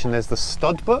conservation there's the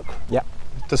stud book? Yeah.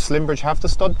 Does Slimbridge have the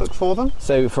stud book for them?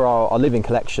 So for our living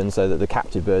collection, so that the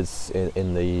captive birds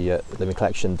in the living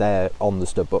collection, they're on the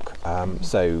stud book.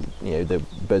 So the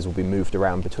birds will be moved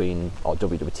around between our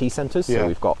WWT centres. Yeah. So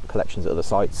we've got collections at other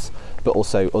sites, but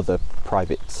also other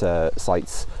private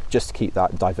sites, just to keep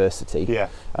that diversity. Yeah.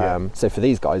 So for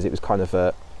these guys, it was kind of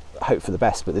a hope for the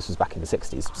best, but this was back in the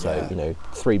 60s. So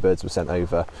 3 birds were sent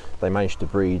over. They managed to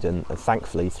breed, and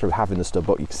thankfully, through having the stud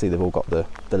book, you can see they've all got the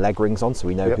leg rings on, so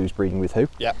we know who's breeding with who.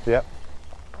 Yep. Yep.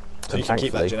 So you can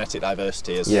keep that genetic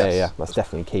diversity as Yeah, that's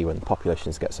definitely key when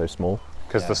populations get so small.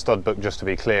 Because the stud book, just to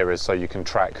be clear, is so you can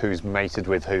track who's mated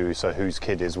with who, so whose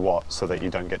kid is what, so that you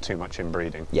don't get too much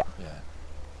inbreeding. Yeah.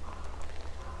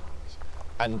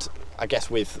 And I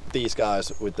guess with these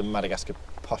guys, with the Madagascar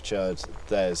pochard,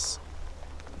 there's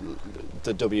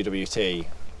the WWT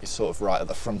is sort of right at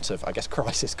the front of, I guess,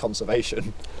 crisis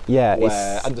conservation. Yeah,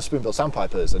 and the spoonbill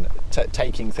sandpipers, and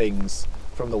taking things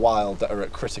from the wild that are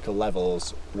at critical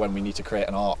levels when we need to create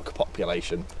an arc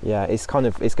population. Yeah, it's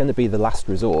going to be the last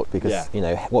resort, because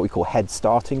what we call head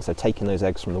starting, so taking those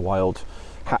eggs from the wild,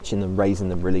 hatching them, raising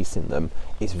them, releasing them,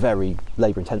 is very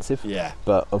labour intensive. Yeah.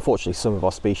 But unfortunately, some of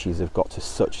our species have got to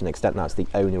such an extent now it's the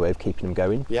only way of keeping them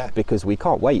going. Yeah. Because we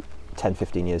can't wait 10,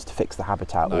 15 years to fix the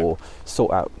habitat or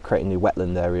sort out creating new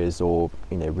wetland areas or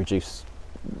reduce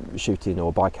shooting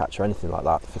or bycatch or anything like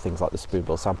that for things like the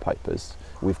spoonbill sandpipers,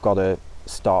 we've got to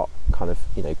start kind of,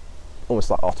 almost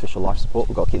like artificial life support.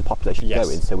 We've got to keep the population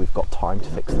going, so we've got time to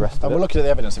fix the rest of And it. we're looking at the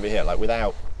evidence of it here. Like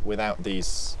without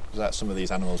some of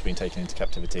these animals being taken into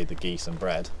captivity, the geese and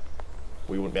bred,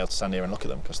 we wouldn't be able to stand here and look at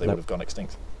them because they would have gone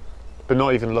extinct. But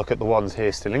not even look at the ones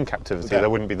here still in captivity. Okay. There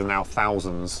wouldn't be the now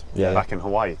thousands back in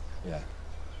Hawaii. Yeah.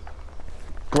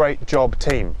 Great job,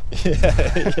 team.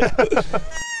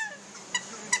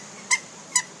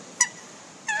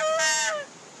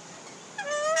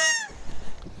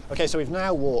 Okay, so we've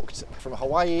now walked from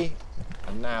Hawaii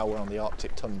and now we're on the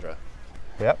Arctic tundra.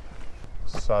 Yep.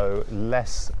 So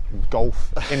less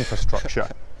golf infrastructure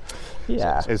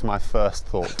Yeah, is my first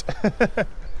thought.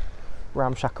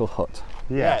 ramshackle hut.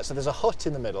 Yeah, so there's a hut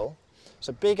in the middle. It's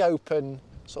a big open,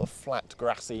 sort of flat,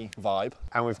 grassy vibe.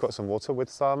 And we've got some water with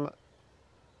some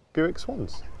Buick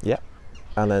swans. Yeah,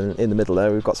 and then in the middle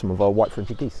there we've got some of our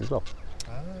white-fronted geese as well.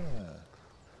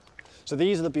 So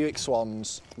these are the Buick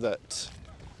swans that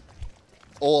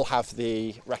all have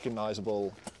the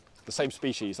same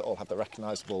species that all have the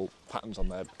recognisable patterns on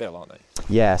their bill, aren't they?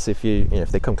 Yeah, so if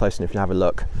if they come close and if you have a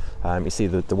look, you see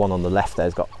the one on the left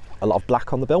there's got a lot of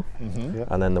black on the bill,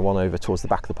 and then the one over towards the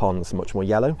back of the pond is much more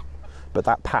yellow. But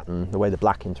that pattern, the way the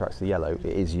black interacts with the yellow, it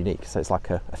is unique. So it's like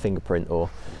a fingerprint, or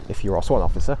if you're a swan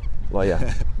officer, well,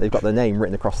 yeah, they've got their name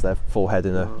written across their forehead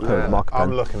in a permanent marker pen.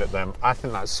 I'm looking at them. I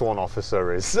think that swan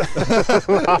officer is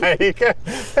like...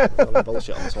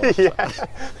 Bullshit on the swan.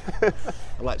 Yeah.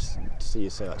 I'd like to see you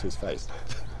say that to his face.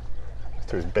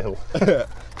 To his bill.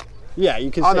 Yeah,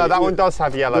 you can Oh see no, it. that one does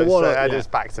have yellow, the one so on- Ed yeah. is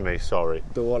back to me, sorry.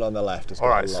 The one on the left has got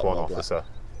Alright, a lot swan more black. officer.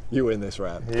 You win this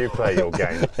round. You play your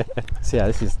game. So yeah,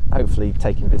 this is hopefully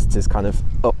taking visitors kind of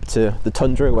up to the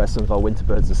tundra where some of our winter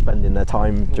birds are spending their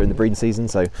time during the breeding season.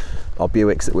 So our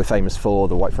Buicks that we're famous for,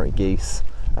 the white-fronted geese,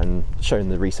 and showing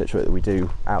the research work that we do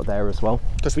out there as well.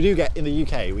 Because we do get, in the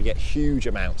UK, we get huge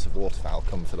amounts of waterfowl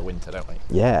come for the winter, don't we?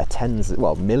 Yeah,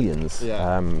 millions.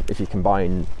 Yeah. If you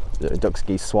combine ducks,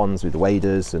 geese, swans with the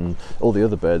waders and all the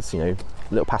other birds,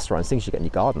 little passerine things you get in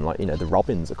your garden, like the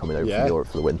robins are coming over from Europe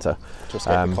for the winter. To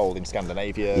escape the cold in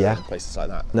Scandinavia and places like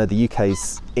that. No, the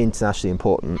UK's internationally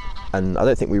important, and I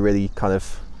don't think we really kind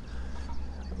of,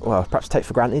 perhaps take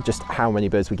for granted just how many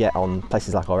birds we get on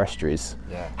places like our estuaries,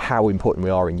 how important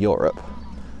we are in Europe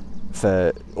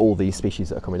for all these species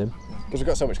that are coming in. Because we've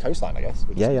got so much coastline, I guess.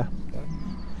 Yeah.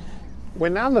 We're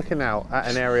now looking out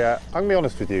at an area, I'm going to be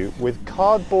honest with you, with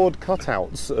cardboard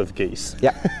cutouts of geese.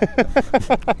 Yeah.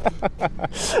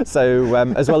 So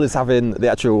as well as having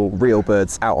the actual real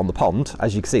birds out on the pond,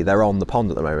 as you can see, they're on the pond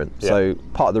at the moment. Yeah. So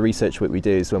part of the research that we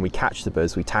do is when we catch the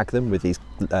birds, we tag them with these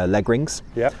leg rings.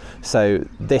 Yep. So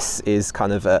this is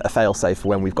kind of a fail-safe for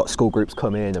when we've got school groups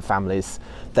come in and families,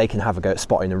 they can have a go at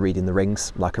spotting and reading the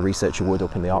rings like a researcher would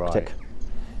up in the Arctic. Right.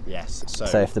 Yes.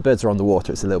 So if the birds are on the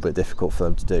water, it's a little bit difficult for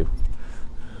them to do.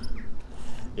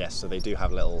 Yes, so they do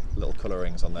have little colour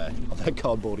rings on their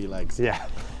cardboardy legs. Yeah.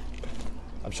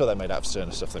 I'm sure they're made out of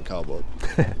sterner stuff than cardboard.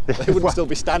 They wouldn't still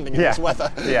be standing in this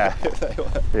weather. Yeah. if they were.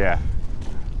 Yeah.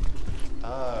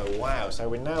 Oh wow! So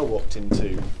we now walked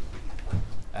into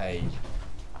a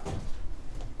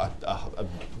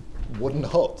wooden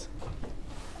hut.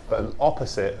 But an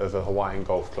opposite of a Hawaiian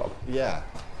golf club. Yeah.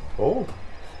 Oh.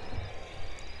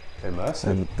 Immersive.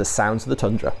 And the sounds of the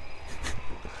tundra.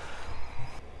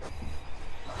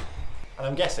 And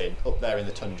I'm guessing up there in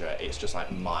the tundra, it's just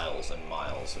like miles and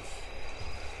miles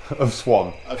Of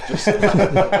swan. of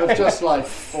just like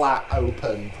flat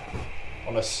open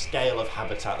on a scale of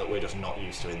habitat that we're just not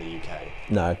used to in the UK.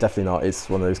 No, definitely not. It's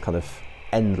one of those kind of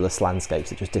endless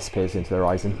landscapes that just disappears into the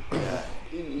horizon.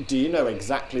 Do you know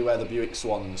exactly where the Buick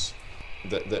swans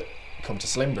that come to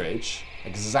Slimbridge,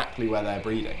 exactly where they're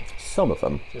breeding? Some of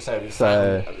them. So we've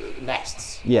So- found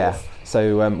nests. Yeah.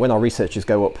 So when our researchers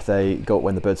go up, they go up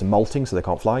when the birds are molting, so they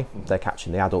can't fly. They're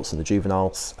catching the adults and the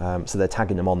juveniles, so they're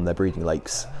tagging them on their breeding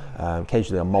lakes,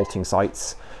 occasionally on molting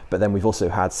sites. But then we've also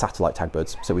had satellite tag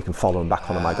birds, so we can follow them back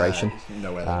on a migration.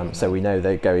 Know where they're going. So we know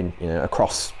they're going,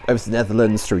 across over to the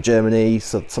Netherlands, through Germany,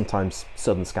 so sometimes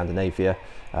southern Scandinavia,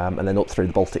 and then up through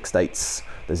the Baltic states.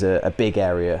 There's a big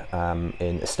area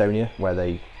in Estonia where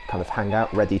they kind of hang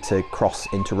out, ready to cross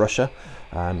into Russia.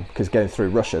 Because going through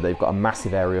Russia, they've got a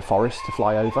massive area of forest to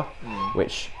fly over,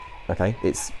 which,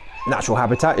 it's natural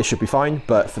habitat, it should be fine,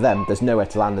 but for them, there's nowhere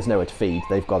to land, there's nowhere to feed,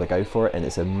 they've got to go for it, and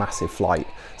it's a massive flight.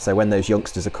 So when those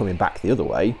youngsters are coming back the other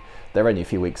way, they're only a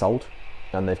few weeks old,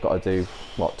 and they've got to do,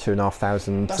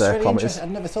 2,500 That's really kilometres. interesting.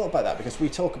 I'd never thought about that because we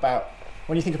talk about,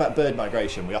 when you think about bird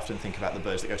migration, we often think about the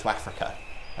birds that go to Africa.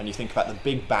 And you think about the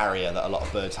big barrier that a lot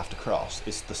of birds have to cross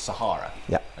is the Sahara.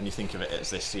 Yeah. and you think of it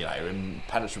as this,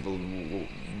 impenetrable,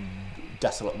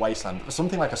 desolate wasteland. But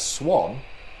something like a swan,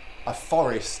 a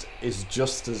forest is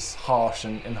just as harsh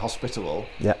and inhospitable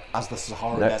as the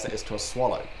Sahara Desert is to a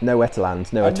swallow. Nowhere to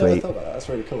land, nowhere to eat. I never thought about that. That's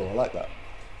really cool. I like that.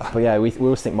 But yeah, we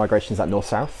always think migration is like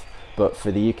north-south, but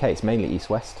for the UK it's mainly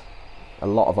east-west. A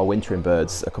lot of our wintering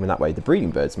birds are coming that way. The breeding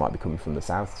birds might be coming from the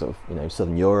south, sort of,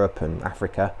 southern Europe and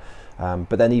Africa.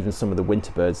 But then even some of the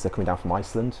winter birds, they're coming down from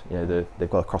Iceland. They've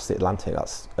got across the Atlantic.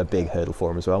 That's a big hurdle for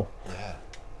them as well. Yeah.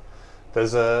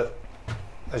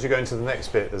 As you go into the next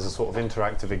bit, there's a sort of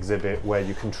interactive exhibit where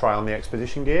you can try on the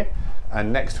expedition gear,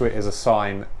 and next to it is a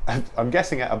sign, I'm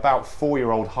guessing at about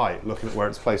 4-year-old height, looking at where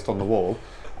it's placed on the wall,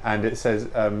 and it says,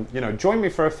 join me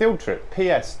for a field trip.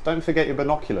 P.S. Don't forget your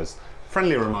binoculars.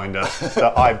 Friendly reminder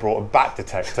that I brought a bat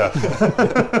detector.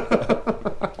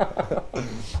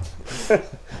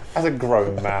 As a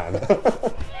grown man.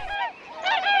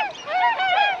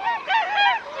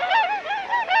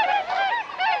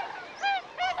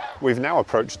 We've now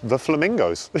approached the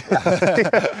flamingos.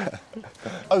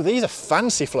 Oh, these are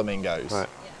fancy flamingos. Right.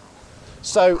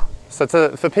 So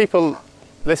for people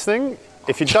listening,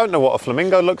 if you don't know what a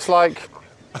flamingo looks like,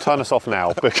 turn us off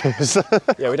now, because...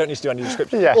 we don't need to do any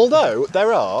description. Yeah. Although,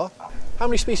 there are... How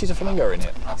many species of flamingo are in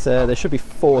here? So there should be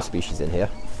 4 species in here.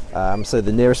 So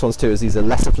the nearest ones to us, these are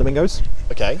lesser flamingos.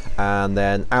 Okay. And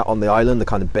then out on the island, the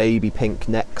kind of baby pink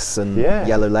necks and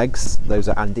yellow legs, those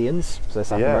are Andeans, so they're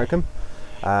South American.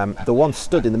 The one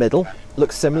stood in the middle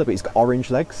looks similar, but he's got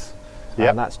orange legs,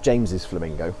 and that's James's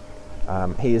flamingo.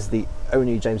 He is the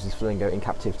only James's flamingo in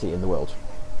captivity in the world,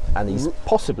 and he's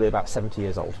possibly about 70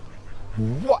 years old.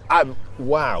 What?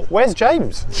 Wow. Where's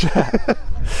James?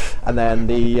 And then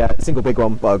the single big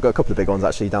one, well, I've got a couple of big ones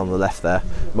actually down on the left there,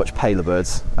 much paler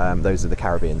birds. Those are the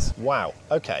Caribbeans. Wow.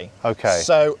 Okay.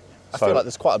 So I feel like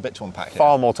there's quite a bit to unpack here.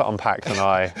 Far more to unpack than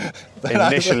I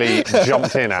initially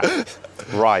jumped in at.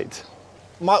 Right.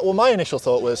 My initial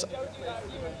thought was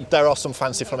there are some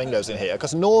fancy flamingos in here,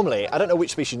 because normally, I don't know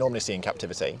which species you normally see in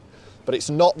captivity, but it's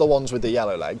not the ones with the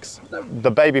yellow legs.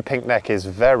 The baby pink neck is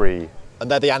very... And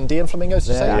they're the Andean flamingos,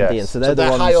 did you say? They're Andean, so they're the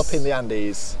ones high up in the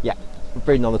Andes. Yeah,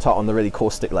 breeding on the really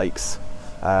caustic lakes.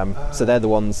 So they're the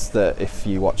ones that if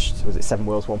you watched, was it 7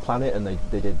 Worlds, 1 Planet, and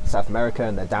they did South America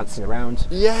and they're dancing around.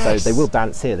 Yes. So they will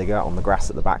dance here. They go out on the grass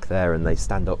at the back there and they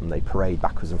stand up and they parade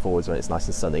backwards and forwards when it's nice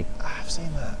and sunny. I've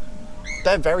seen that.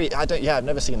 They're very, I've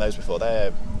never seen those before.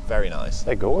 They're very nice.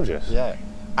 They're gorgeous. Yeah.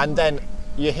 And then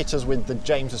you hit us with the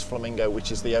James's flamingo,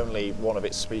 which is the only one of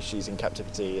its species in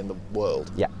captivity in the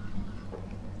world. Yeah.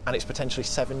 And it's potentially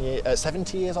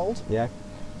 70 years old? Yeah.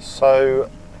 So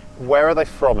where are they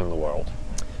from in the world?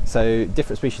 So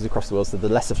different species across the world. So the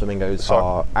lesser flamingos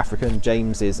are African,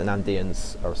 James's and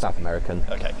Andeans are South American.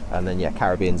 Okay. And then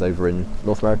Caribbeans over in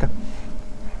North America.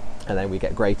 And then we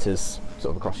get greaters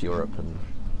sort of across Europe. And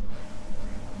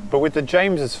But with the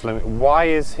James's flamingo, why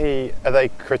is he? Are they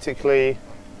critically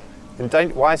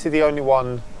endangered? Why is he the only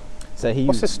one? So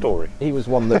what's his story? He was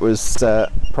one that was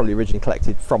probably originally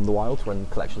collected from the wild when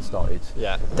collections started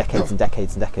decades and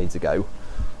decades and decades ago.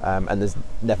 And there's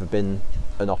never been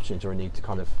an opportunity or a need to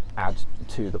kind of add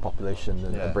to the population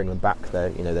and bring them back.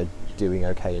 They're doing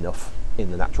okay enough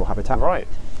in the natural habitat. Right.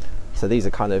 So these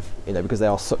are kind of, because they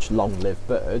are such long-lived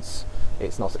birds,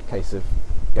 it's not a case of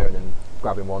going and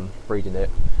grabbing one, breeding it,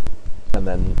 and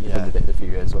then you've it in a few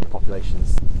years when the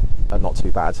populations are not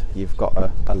too bad. You've got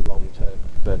a long-term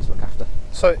bird to look after.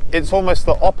 So it's almost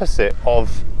the opposite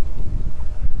of...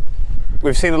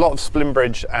 We've seen a lot of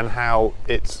Slimbridge and how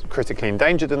it's critically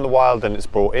endangered in the wild and it's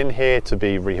brought in here to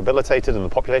be rehabilitated and the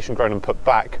population grown and put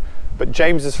back. But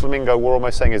James's flamingo, we're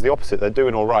almost saying, is the opposite. They're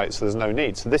doing all right, so there's no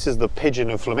need. So this is the pigeon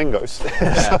of flamingos.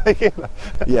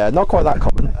 Yeah, not quite that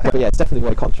common. But yeah, it's definitely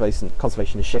where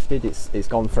conservation has shifted. It's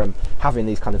gone from having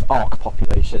these kind of arc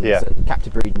populations and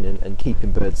captive breeding and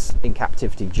keeping birds in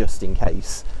captivity just in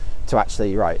case, to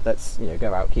actually, let's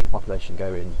go out, keep the population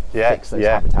going, fix those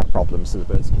habitat problems so the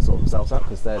birds can sort themselves out,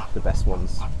 because they're the best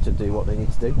ones to do what they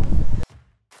need to do.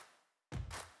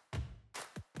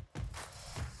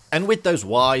 And with those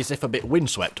wise, if a bit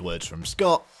windswept words from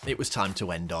Scott, it was time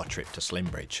to end our trip to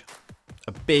Slimbridge.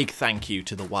 A big thank you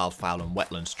to the Wildfowl and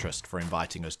Wetlands Trust for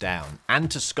inviting us down,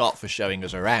 and to Scott for showing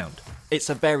us around. It's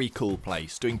a very cool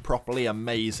place, doing properly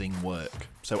amazing work,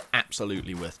 so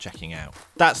absolutely worth checking out.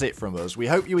 That's it from us. We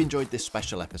hope you enjoyed this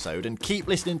special episode, and keep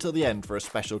listening till the end for a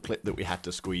special clip that we had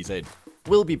to squeeze in.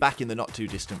 We'll be back in the not too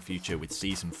distant future with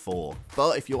season 4,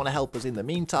 but if you want to help us in the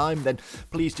meantime, then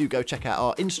please do go check out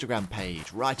our Instagram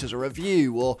page, write us a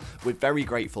review, or we're very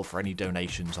grateful for any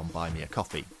donations on Buy Me a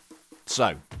Coffee.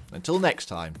 So, until next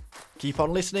time, keep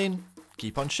on listening,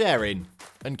 keep on sharing,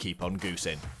 and keep on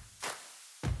goosing.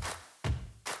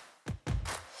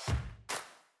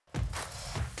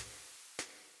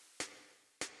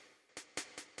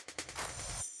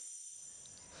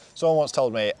 Someone once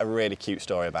told me a really cute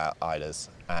story about eiders,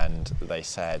 and they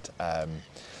said,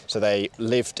 so they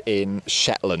lived in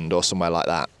Shetland or somewhere like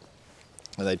that,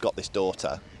 and they'd got this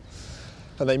daughter,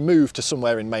 and they moved to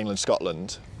somewhere in mainland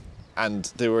Scotland,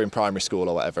 and they were in primary school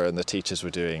or whatever, and the teachers were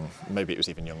doing, maybe it was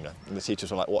even younger, and the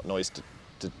teachers were like, what noise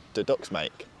do ducks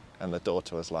make? And the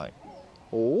daughter was like,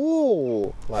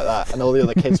 ooh, like that, and all the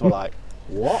other kids were like,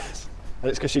 what? And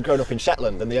it's because she'd grown up in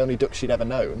Shetland, and the only ducks she'd ever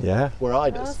known were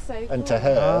eiders. That's so cool. And to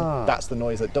her, that's the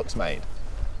noise that ducks made.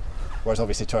 Whereas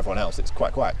obviously to everyone else, it's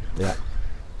quack quack. Yeah.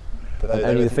 But And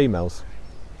only the females.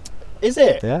 Is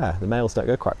it? Yeah, the males don't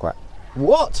go quack quack.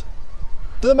 What?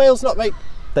 Do the males not make...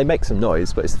 They make some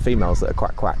noise, but it's the females that are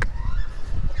quack quack.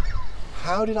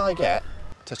 How did I get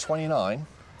to 29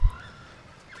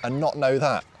 and not know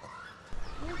that?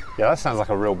 Yeah, that sounds like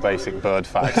a real basic bird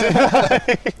fact. I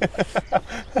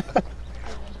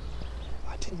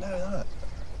didn't know that.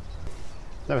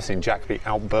 Never seen Jack be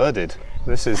outbirded.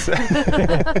 This is... I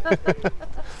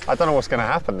don't know what's going to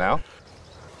happen now.